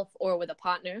yourself or with a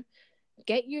partner,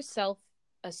 get yourself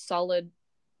a solid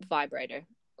vibrator.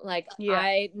 Like,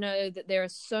 I know that there are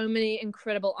so many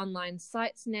incredible online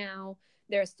sites now.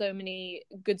 There are so many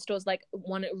good stores. Like,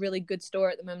 one really good store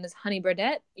at the moment is Honey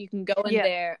Birdette. You can go in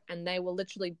there and they will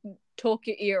literally talk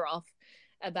your ear off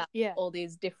about all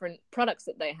these different products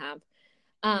that they have.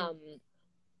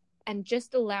 And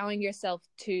just allowing yourself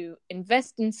to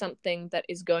invest in something that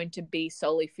is going to be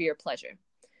solely for your pleasure.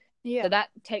 So that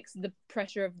takes the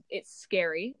pressure of it's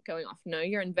scary going off. No,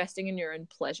 you're investing in your own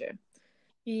pleasure.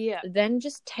 Then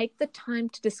just take the time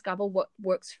to discover what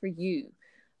works for you.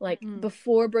 Like,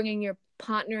 before bringing your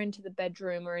partner into the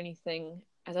bedroom or anything,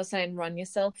 as I was saying, run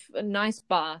yourself a nice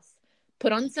bath,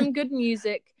 put on some good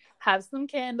music, have some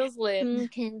candles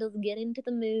lit. Candles, get into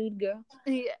the mood, girl.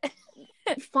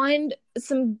 Find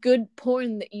some good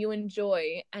porn that you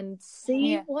enjoy and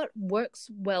see what works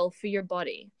well for your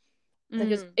body.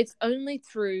 Because it's only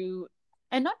through...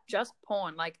 And not just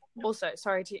porn, like, also,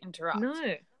 sorry to interrupt.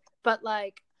 No. But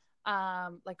like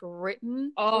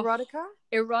written erotica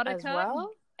as well.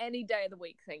 Any day of the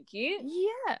week, thank you.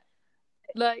 Yeah.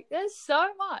 Like, there's so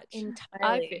much.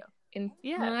 Entirely. I feel.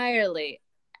 Entirely.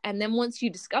 And then once you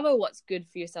discover what's good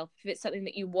for yourself, if it's something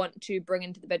that you want to bring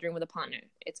into the bedroom with a partner,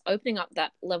 it's opening up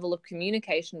that level of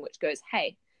communication which goes,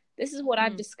 hey, this is what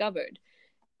I've discovered.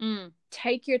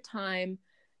 Take your time.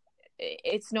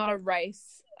 It's not a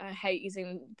race. I hate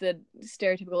using the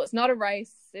stereotypical. It's not a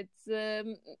race. It's a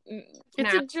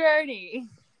journey.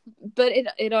 But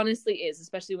it honestly is,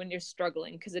 especially when you're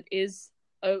struggling, because it is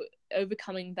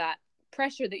overcoming that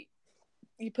pressure that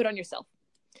you put on yourself.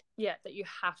 Yeah, that you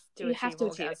have to achieve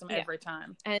orgasm every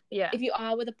time. And if you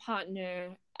are with a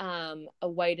partner, a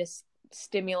way to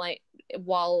stimulate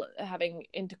while having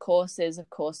intercourse is, of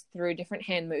course, through different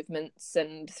hand movements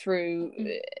and through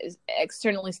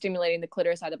externally stimulating the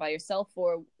clitoris either by yourself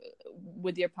or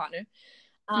with your partner.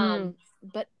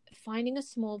 But finding a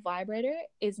small vibrator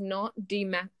is not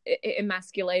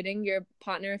emasculating your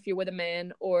partner if you're with a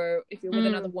man, or if you're with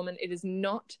another woman. It is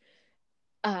not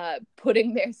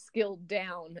putting their skill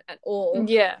down at all.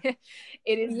 It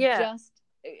is just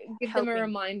give them a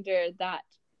reminder that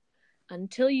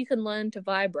until you can learn to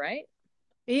vibrate,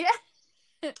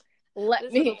 let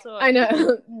me, I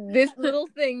know, this little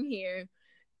thing here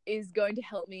is going to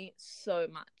help me so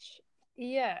much.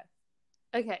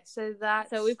 Okay, so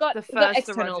we've got the first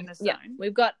external erogenous zone.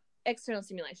 We've got external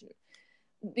stimulation.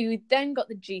 We then got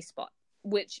the G spot,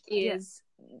 which is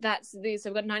so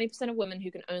we've got 90% of women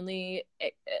who can only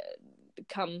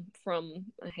come from,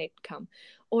 I hate come,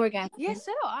 orgasm. Yes,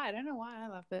 so do I. I don't know why I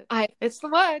love it. It's the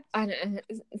word. I know.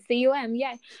 C-U-M,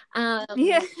 yay.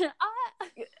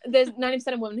 There's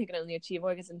 90% of women who can only achieve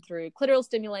orgasm through clitoral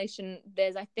stimulation.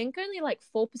 There's, I think, only like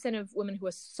 4% of women who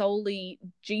are solely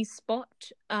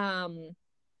G-spot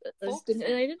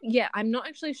stimulated. Yeah, I'm not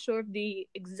actually sure of the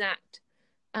exact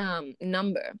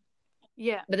number.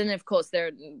 But then, of course, there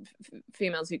are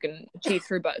females who can achieve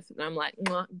through both. And I'm like,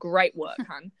 great work,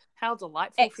 hun. How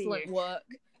delightful. Excellent for you. Work.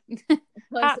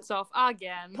 Hats off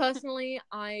again. Personally,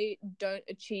 I don't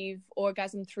achieve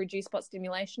orgasm through G-spot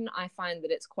stimulation. I find that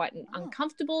it's quite an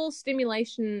uncomfortable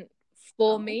stimulation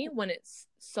for me when it's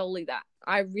solely that.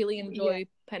 I really enjoy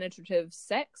penetrative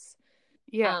sex,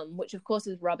 which of course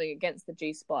is rubbing against the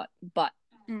G-spot, but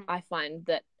I find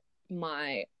that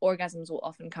my orgasms will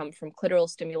often come from clitoral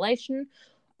stimulation,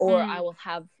 or I will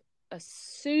have a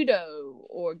pseudo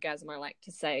orgasm, I like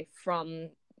to say, from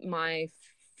my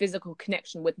physical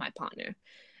connection with my partner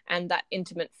and that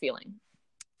intimate feeling.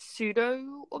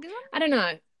 Pseudo orgasm? I don't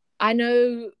know. I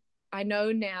know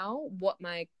now what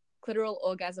my clitoral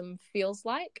orgasm feels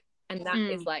like, and that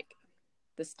is like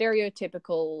the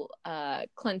stereotypical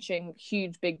clenching,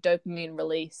 huge, big dopamine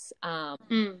release.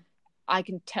 I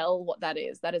can tell what that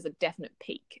is. That is a definite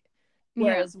peak.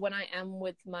 Whereas when I am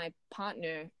with my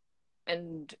partner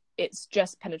and it's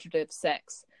just penetrative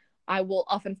sex, I will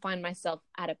often find myself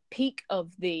at a peak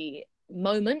of the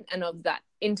moment and of that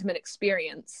intimate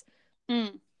experience.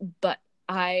 But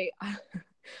I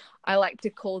like to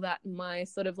call that my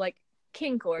sort of like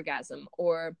kink orgasm,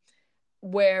 or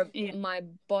where my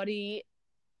body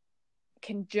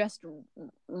can just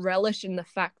relish in the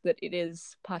fact that it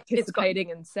is participating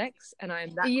in sex, and I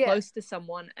am that close to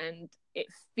someone, and it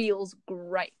feels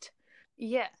great.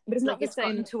 Yeah, but it's like not the it's same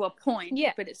gotten to a point.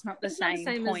 Yeah, but it's not the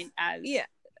same point as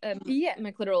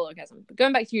my clitoral orgasm. But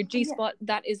going back to your G-spot,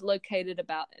 that is located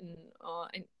about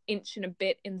an inch and a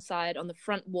bit inside on the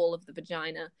front wall of the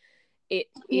vagina. It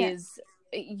is,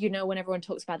 you know, when everyone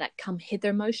talks about that come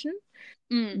hither motion,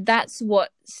 that's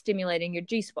what stimulating your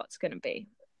G-spot's going to be.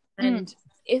 And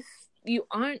if you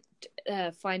aren't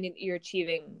finding that you're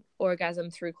achieving orgasm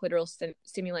through clitoral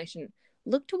stimulation,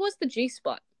 look towards the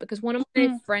G-spot, because one of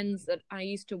my friends that I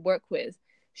used to work with,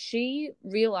 she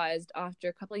realized after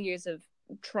a couple of years of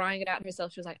trying it out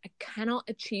herself, she was like, I cannot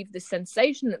achieve the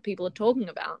sensation that people are talking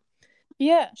about.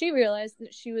 Yeah. She realized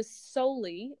that she was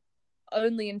solely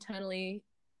only internally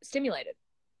stimulated.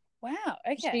 Wow.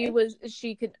 Okay.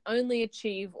 She could only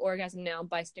achieve orgasm now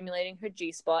by stimulating her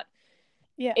G-spot.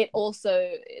 Yeah. It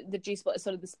also, the G-spot is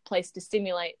sort of this place to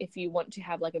stimulate if you want to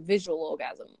have like a visual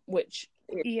orgasm, which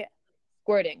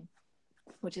squirting,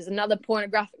 which is another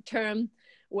pornographic term,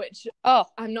 which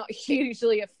I'm not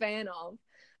hugely a fan of.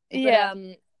 But,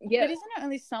 but isn't it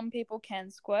only some people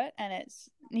can squirt, and it's,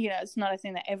 you know, it's not a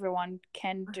thing that everyone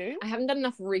can do? I haven't done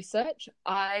enough research.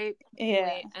 I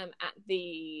am at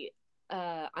the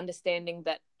understanding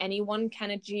that anyone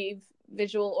can achieve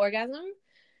visual orgasm.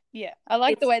 Yeah, I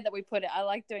like the way that we put it. I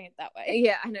like doing it that way.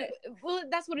 Yeah, I know. Well,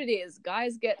 that's what it is.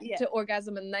 Guys get to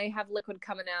orgasm and they have liquid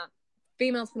coming out.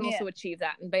 Females can also achieve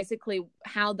that. And basically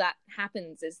how that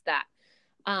happens is that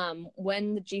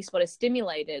when the G-spot is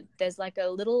stimulated, there's like a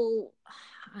little,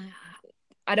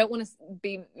 I don't want to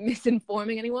be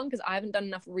misinforming anyone because I haven't done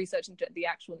enough research into the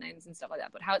actual names and stuff like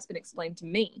that, but how it's been explained to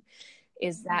me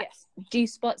is that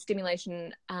G-spot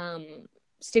stimulation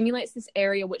stimulates this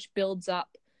area which builds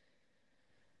up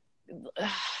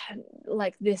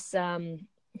like this I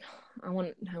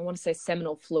want to say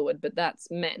seminal fluid, but that's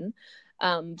men,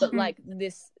 but like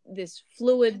this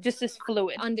fluid, just this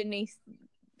fluid underneath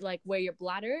like where your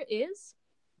bladder is,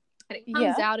 and it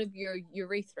comes out of your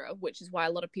urethra, which is why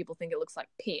a lot of people think it looks like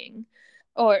peeing,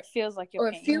 or it feels like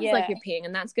you're peeing,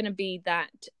 and that's going to be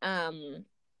that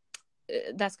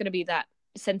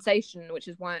sensation, which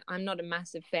is why I'm not a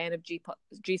massive fan of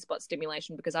G-spot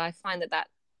stimulation, because I find that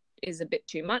is a bit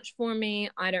too much for me.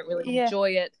 I don't really enjoy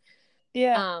it.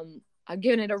 I've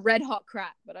given it a red hot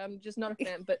crack, but I'm just not a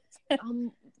fan. But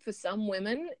for some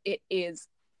women it is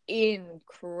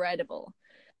incredible.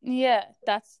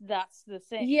 That's the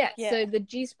thing. So the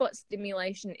G-spot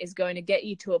stimulation is going to get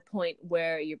you to a point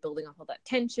where you're building up all that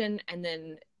tension, and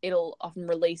then it'll often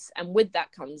release, and with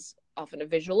that comes often a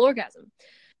visual orgasm.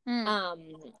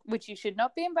 Which you should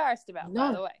not be embarrassed about,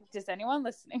 by the way. Just anyone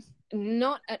listening.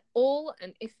 Not at all.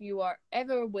 And if you are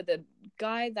ever with a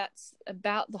guy, that's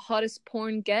about the hottest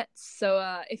porn gets.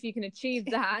 So if you can achieve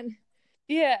that,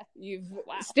 you've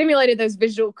stimulated those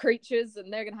visual creatures,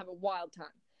 and they're gonna have a wild time.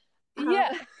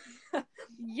 Men are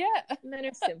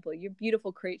simple. You're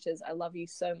beautiful creatures. I love you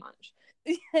so much.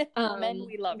 Men,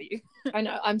 we love you. I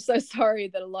know. I'm so sorry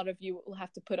that a lot of you will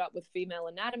have to put up with female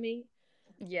anatomy.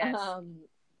 Yes.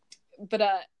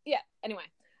 But anyway,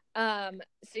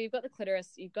 so you've got the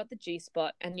clitoris, you've got the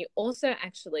G-spot, and you also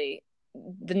actually,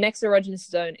 the next erogenous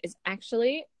zone is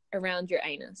actually around your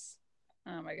anus.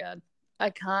 Oh my god, I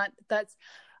can't.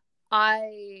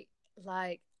 I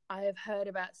have heard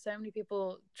about so many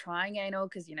people trying anal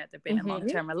because, you know, they've been in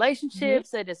long-term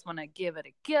relationships, they just want to give it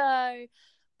a go,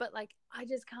 but like I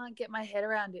just can't get my head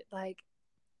around it. Like,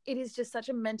 it is just such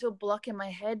a mental block in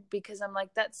my head, because I'm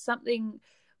like, that's something,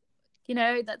 you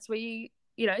know, that's where you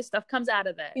know, stuff comes out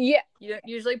of there. You don't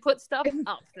usually put stuff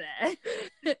up there.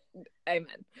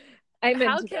 Amen.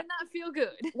 How can that feel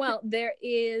good? Well, there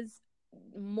is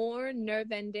more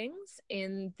nerve endings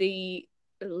in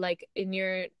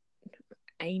your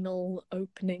anal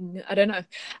opening. I don't know.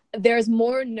 There's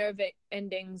more nerve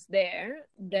endings there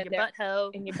than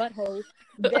in your butthole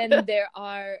than there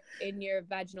are in your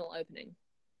vaginal opening.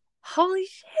 Holy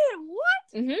shit!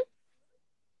 What? Mm-hmm.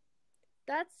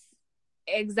 That's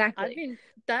exactly.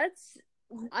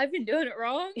 I've been doing it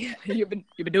wrong. You've been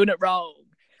doing it wrong.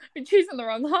 Been choosing the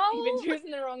wrong hole. You've been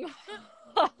choosing the wrong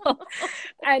hole.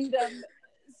 And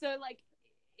so like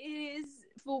it is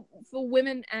for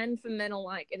women and for men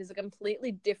alike, it is a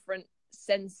completely different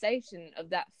sensation of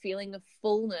that feeling of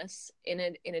fullness in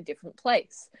a different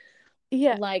place.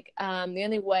 Yeah. Like the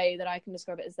only way that I can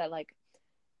describe it is that like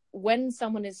when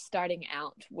someone is starting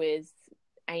out with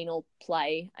anal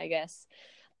play, I guess.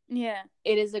 Yeah.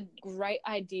 It is a great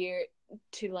idea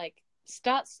to like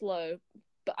start slow,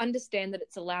 but understand that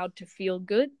it's allowed to feel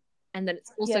good and that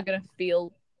it's also going to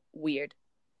feel weird.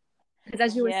 Because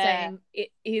as you were saying, it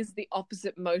is the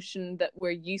opposite motion that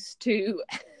we're used to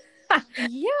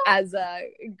as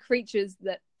creatures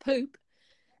that poop.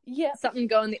 Yeah. Something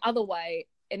going the other way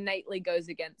innately goes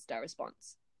against our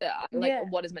response.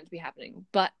 What is meant to be happening.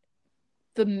 But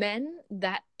for men,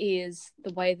 that is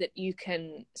the way that you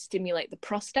can stimulate the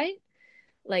prostate.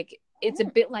 Like, it's a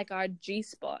bit like our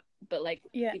G-spot, but like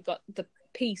you've got the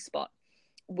P spot,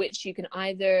 which you can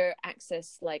either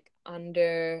access like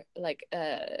under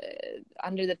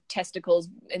the testicles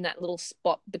in that little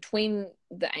spot between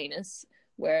the anus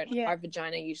where our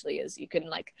vagina usually is. You can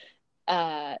like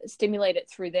stimulate it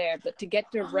through there, but to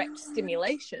get direct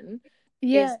stimulation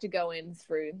is to go in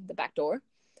through the back door.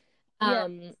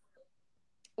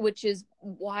 Which is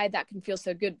why that can feel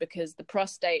so good, because the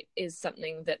prostate is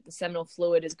something that the seminal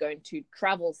fluid is going to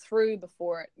travel through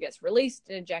before it gets released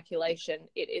in ejaculation.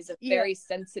 It is a very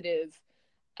sensitive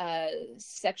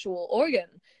sexual organ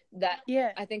that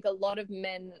I think a lot of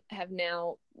men have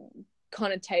now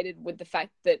connotated with the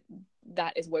fact that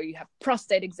that is where you have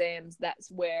prostate exams.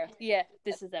 That's where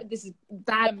this is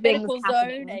bad a things medical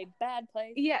happening. zone, a bad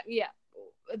place.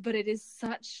 But it is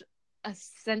such a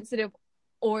sensitive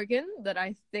organ that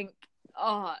I think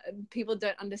people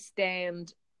don't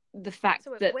understand the fact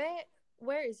that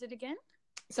where is it again?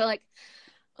 So like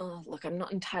look, I'm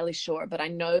not entirely sure, but I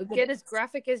know that get as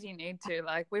graphic as you need to.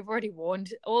 Like, we've already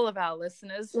warned all of our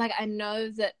listeners. Like, I know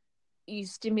that you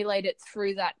stimulate it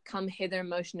through that come hither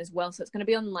motion as well, so it's going to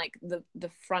be on like the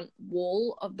front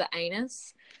wall of the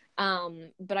anus,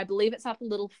 but I believe it's up a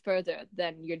little further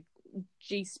than your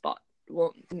G-spot.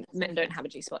 Well, men don't have a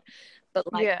G-spot,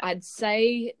 but like I'd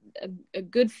say a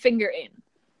good finger in.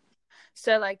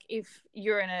 So like if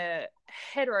you're in a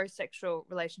heterosexual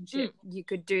relationship, you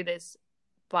could do this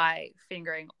by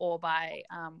fingering or by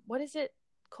what is it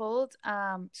called,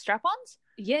 strap-ons?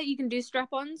 Yeah, you can do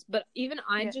strap-ons, but even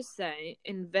I just say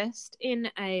invest in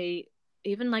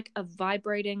even like a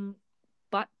vibrating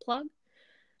butt plug.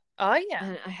 Oh yeah,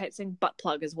 and I hate saying butt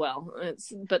plug as well.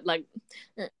 But like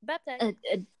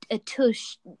a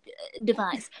tush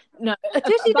device. No, a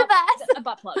tushy device. A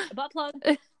butt plug. A butt plug.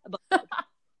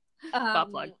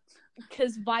 Butt plug.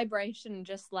 Because vibration,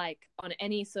 just like on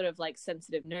any sort of like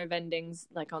sensitive nerve endings,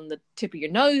 like on the tip of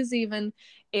your nose even,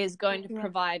 is going to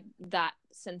provide that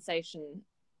sensation.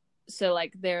 So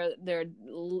like there are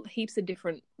heaps of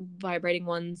different vibrating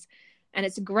ones, and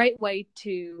it's a great way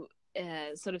to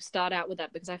sort of start out with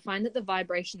that, because I find that the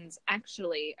vibrations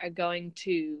actually are going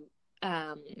to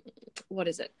what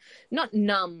is it? Not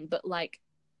numb, but like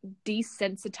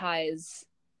desensitize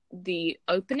the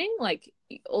opening. Like,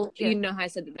 you know how I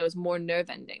said that there was more nerve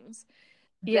endings.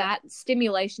 That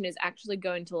stimulation is actually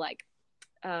going to like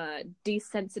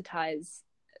desensitize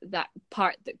that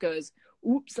part that goes,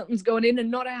 oops, something's going in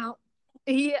and not out.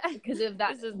 Because of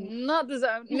that, this is not the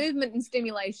zone. Movement and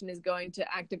stimulation is going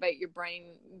to activate your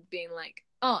brain being like,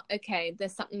 oh, okay,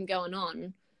 there's something going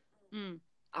on.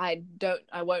 I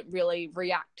won't really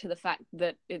react to the fact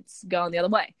that it's going the other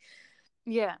way.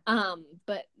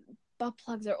 But butt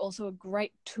plugs are also a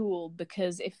great tool,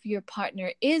 because if your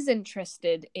partner is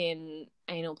interested in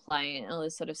anal play and all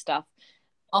this sort of stuff,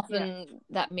 often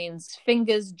that means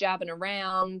fingers jabbing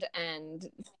around and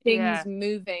things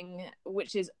moving,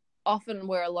 which is often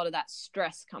where a lot of that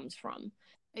stress comes from.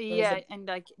 And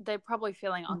like they're probably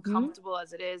feeling uncomfortable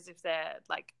as it is, if they're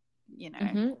like, you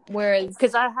know, whereas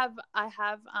because I have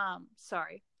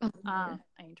sorry, I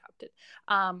interrupted.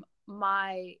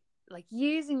 My, like,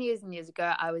 years and years and years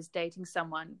ago, I was dating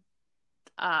someone,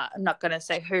 I'm not going to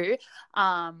say who,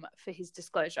 for his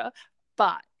disclosure,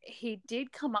 but he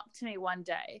did come up to me one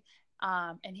day,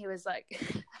 and he was like,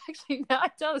 actually, now I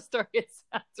tell the story, it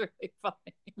sounds really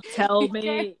funny. Tell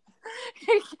me.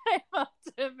 He came up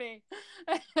to me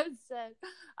and said,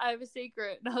 I have a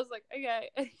secret. And I was like,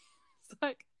 okay. And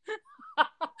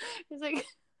he's like,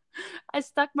 I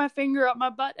stuck my finger up my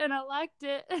butt and I liked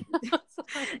it.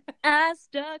 I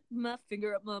stuck my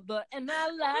finger up my butt and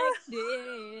I liked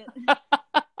it.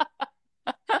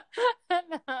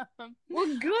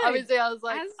 Well, good. Obviously, I was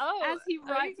like, as he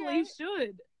rightfully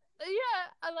should. Yeah,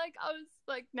 I was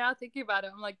like, now thinking about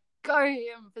it, I'm like, go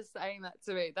him for saying that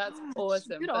to me. That's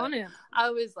awesome. Good on him. I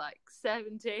was like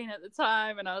 17 at the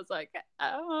time, and I was like,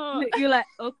 oh. You're like,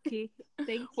 okay,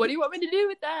 thank you. What do you want me to do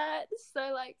with that?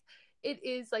 So like, it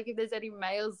is like, if there's any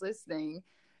males listening,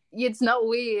 it's not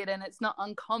weird and it's not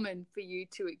uncommon for you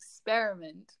to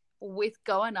experiment with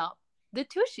going up the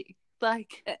tushy.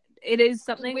 Like, it is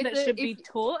something that should be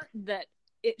taught, that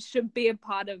it should be a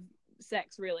part of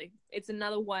sex, really. It's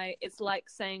another way. It's like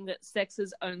saying that sex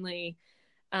is only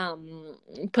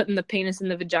putting the penis in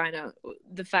the vagina.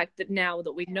 The fact that now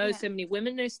that we know so many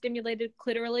women are stimulated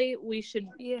clitorally, we should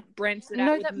branch it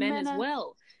out with men as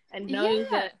well, and know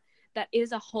that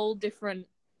is a whole different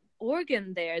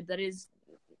organ there that is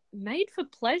made for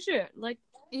pleasure. Like,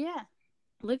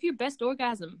 live your best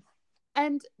orgasm.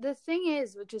 And the thing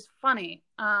is, which is funny,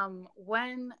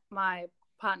 when my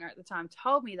partner at the time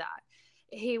told me that,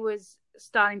 he was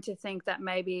starting to think that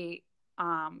maybe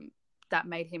that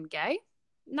made him gay.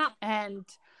 No. And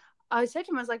I said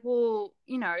to him, I was like, well,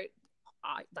 you know,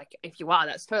 like, if you are,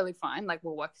 that's totally fine. Like,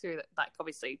 we'll work through that. Like,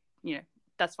 obviously, you know,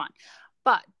 that's fine.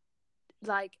 But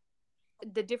like,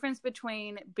 the difference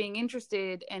between being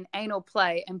interested in anal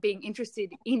play and being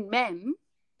interested in men,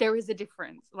 there is a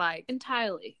difference. Like,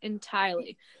 entirely.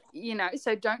 You know,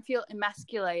 so don't feel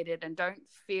emasculated and don't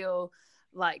feel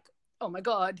like, oh my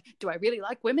God, do I really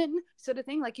like women, sort of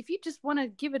thing. Like, if you just want to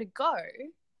give it a go,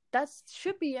 that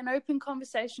should be an open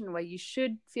conversation where you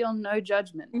should feel no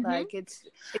judgment. Mm-hmm. Like, it's,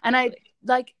 and I,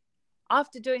 like,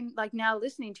 after doing, like, now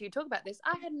listening to you talk about this,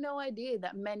 I had no idea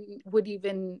that men would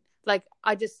even, like,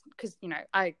 I just, because, you know,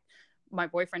 my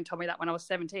boyfriend told me that when I was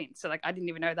 17. So, like, I didn't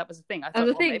even know that was a thing. I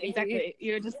thought, maybe exactly.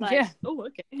 You're just like, oh,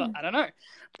 okay. But I don't know.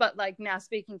 But, like, now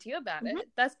speaking to you about it,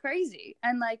 that's crazy.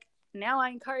 And, like, now I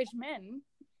encourage men.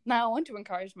 Now I want to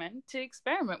encourage men to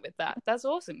experiment with that. That's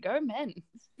awesome. Go men.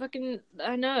 Fucking,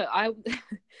 I know.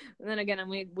 Then again,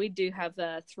 we do have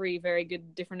 3 very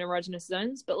good different erogenous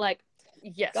zones, but like,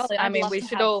 yes, golly, I mean, we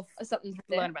should all something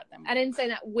learn about them. And in saying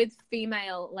that, with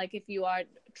female, like, if you are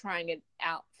trying it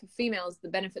out for females, the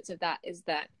benefits of that is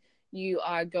that you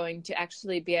are going to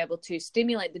actually be able to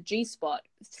stimulate the G-spot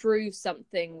through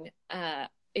something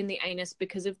in the anus,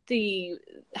 because of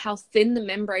how thin the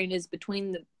membrane is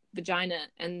between the vagina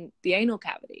and the anal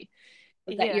cavity,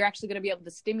 that you're actually going to be able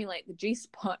to stimulate the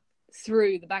G-spot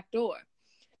through the back door.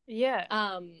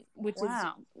 Which is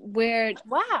where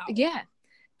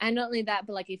and not only that,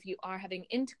 but like, if you are having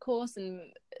intercourse and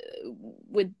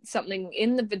with something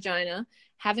in the vagina,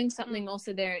 having something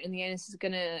also there in the anus is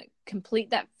going to complete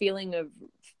that feeling of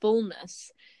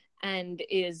fullness, and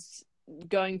is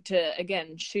going to,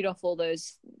 again, shoot off all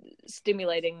those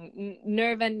stimulating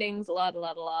nerve endings,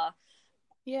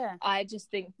 I just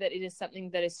think that it is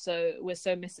something that we're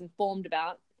so misinformed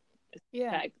about.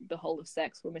 Like, the whole of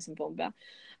sex we're misinformed about.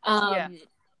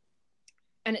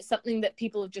 And it's something that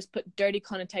people have just put dirty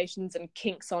connotations and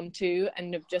kinks onto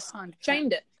and have just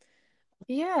shamed it.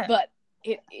 But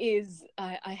it is,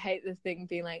 I hate the thing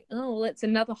being like, oh, well, it's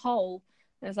another hole.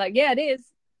 And it's like, yeah, it is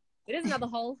another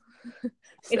hole.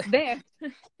 It's there.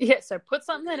 So put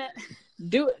something in it.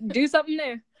 Do something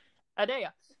there. I dare you.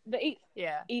 But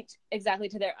each exactly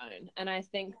to their own. And I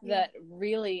think that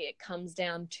really it comes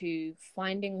down to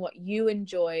finding what you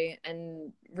enjoy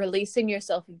and releasing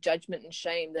yourself of judgment and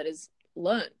shame that is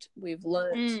learned. We've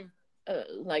learned,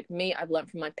 like me, I've learned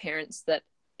from my parents that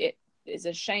it is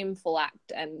a shameful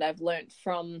act, and I've learned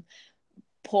from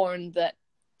porn that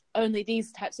only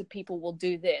these types of people will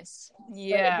do this. But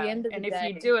at the end of the day,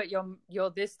 if you do it,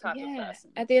 you're this type of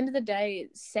person. At the end of the day,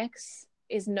 sex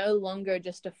is no longer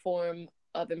just a form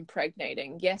of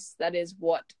impregnating. Yes, that is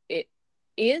what it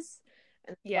is,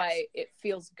 and why it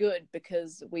feels good,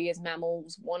 because we as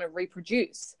mammals want to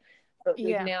reproduce. But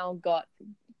we've now got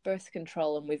birth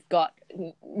control, and we've got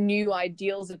new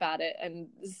ideals about it, and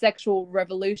sexual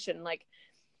revolution. Like,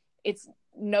 it's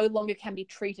no longer can be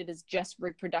treated as just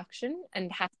reproduction,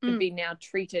 and has to be now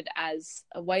treated as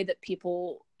a way that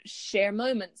people share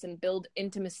moments and build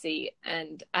intimacy,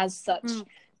 and as such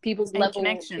people's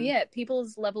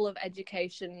level of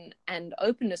education and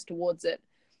openness towards it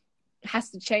has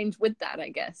to change with that, I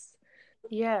guess.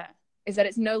 Is that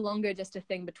it's no longer just a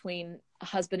thing between a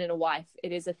husband and a wife.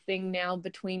 It is a thing now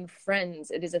between friends.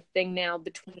 It is a thing now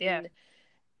between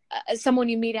someone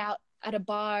you meet out at a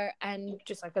bar, and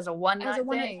just like as a one night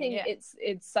thing.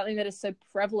 It's something that is so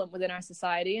prevalent within our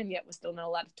society, and yet we're still not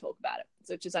allowed to talk about it.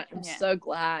 So it's just, I'm so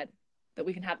glad that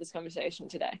we can have this conversation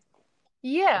today.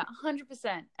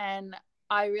 100%. And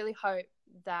I really hope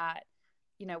that,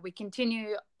 you know, we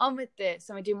continue on with this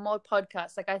and we do more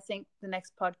podcasts. Like, I think the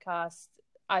next podcast,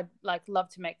 I'd like love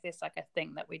to make this like a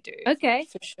thing that we do. Okay,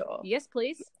 for sure. Yes,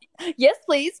 please. Yes,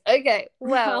 please. Okay.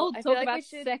 Well, I'll talk about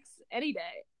sex any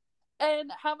day.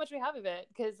 And how much we have of it,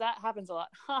 because that happens a lot.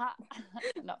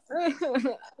 Not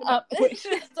Which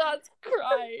starts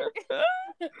crying.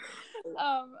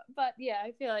 But yeah,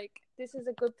 I feel like this is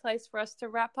a good place for us to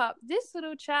wrap up this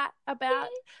little chat about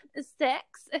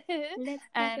sex.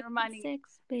 And reminding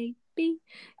sex, baby.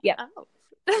 Yeah. Oh.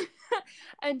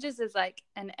 And just as like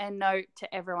an end note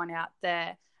to everyone out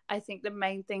there, I think the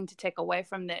main thing to take away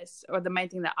from this, or the main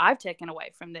thing that I've taken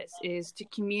away from this, is to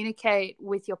communicate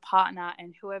with your partner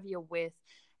and whoever you're with,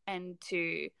 and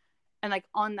like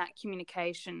on that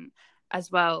communication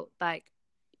as well. Like,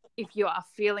 if you are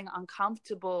feeling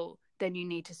uncomfortable, then you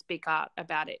need to speak out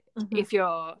about it. Mm-hmm. If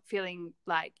you're feeling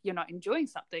like you're not enjoying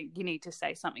something, you need to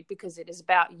say something, because it is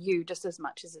about you just as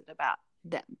much as it's about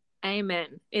them.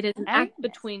 Amen. It is an act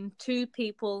between two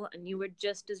people, and you are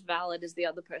just as valid as the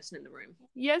other person in the room.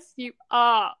 Yes, you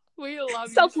are. We love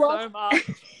you so much.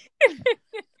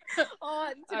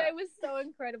 Oh, today was so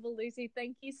incredible, Lucy.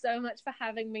 Thank you so much for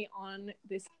having me on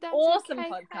this awesome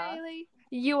podcast. Hayley.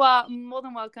 You are more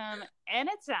than welcome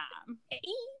anytime.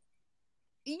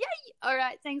 Yay! All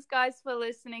right, thanks guys for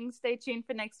listening. Stay tuned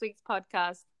for next week's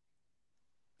podcast.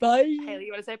 Bye. Hayley,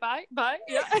 you want to say bye? Bye?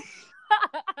 Yeah.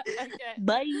 Okay.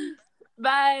 Bye.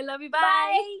 Bye. Love you. Bye.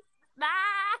 Bye.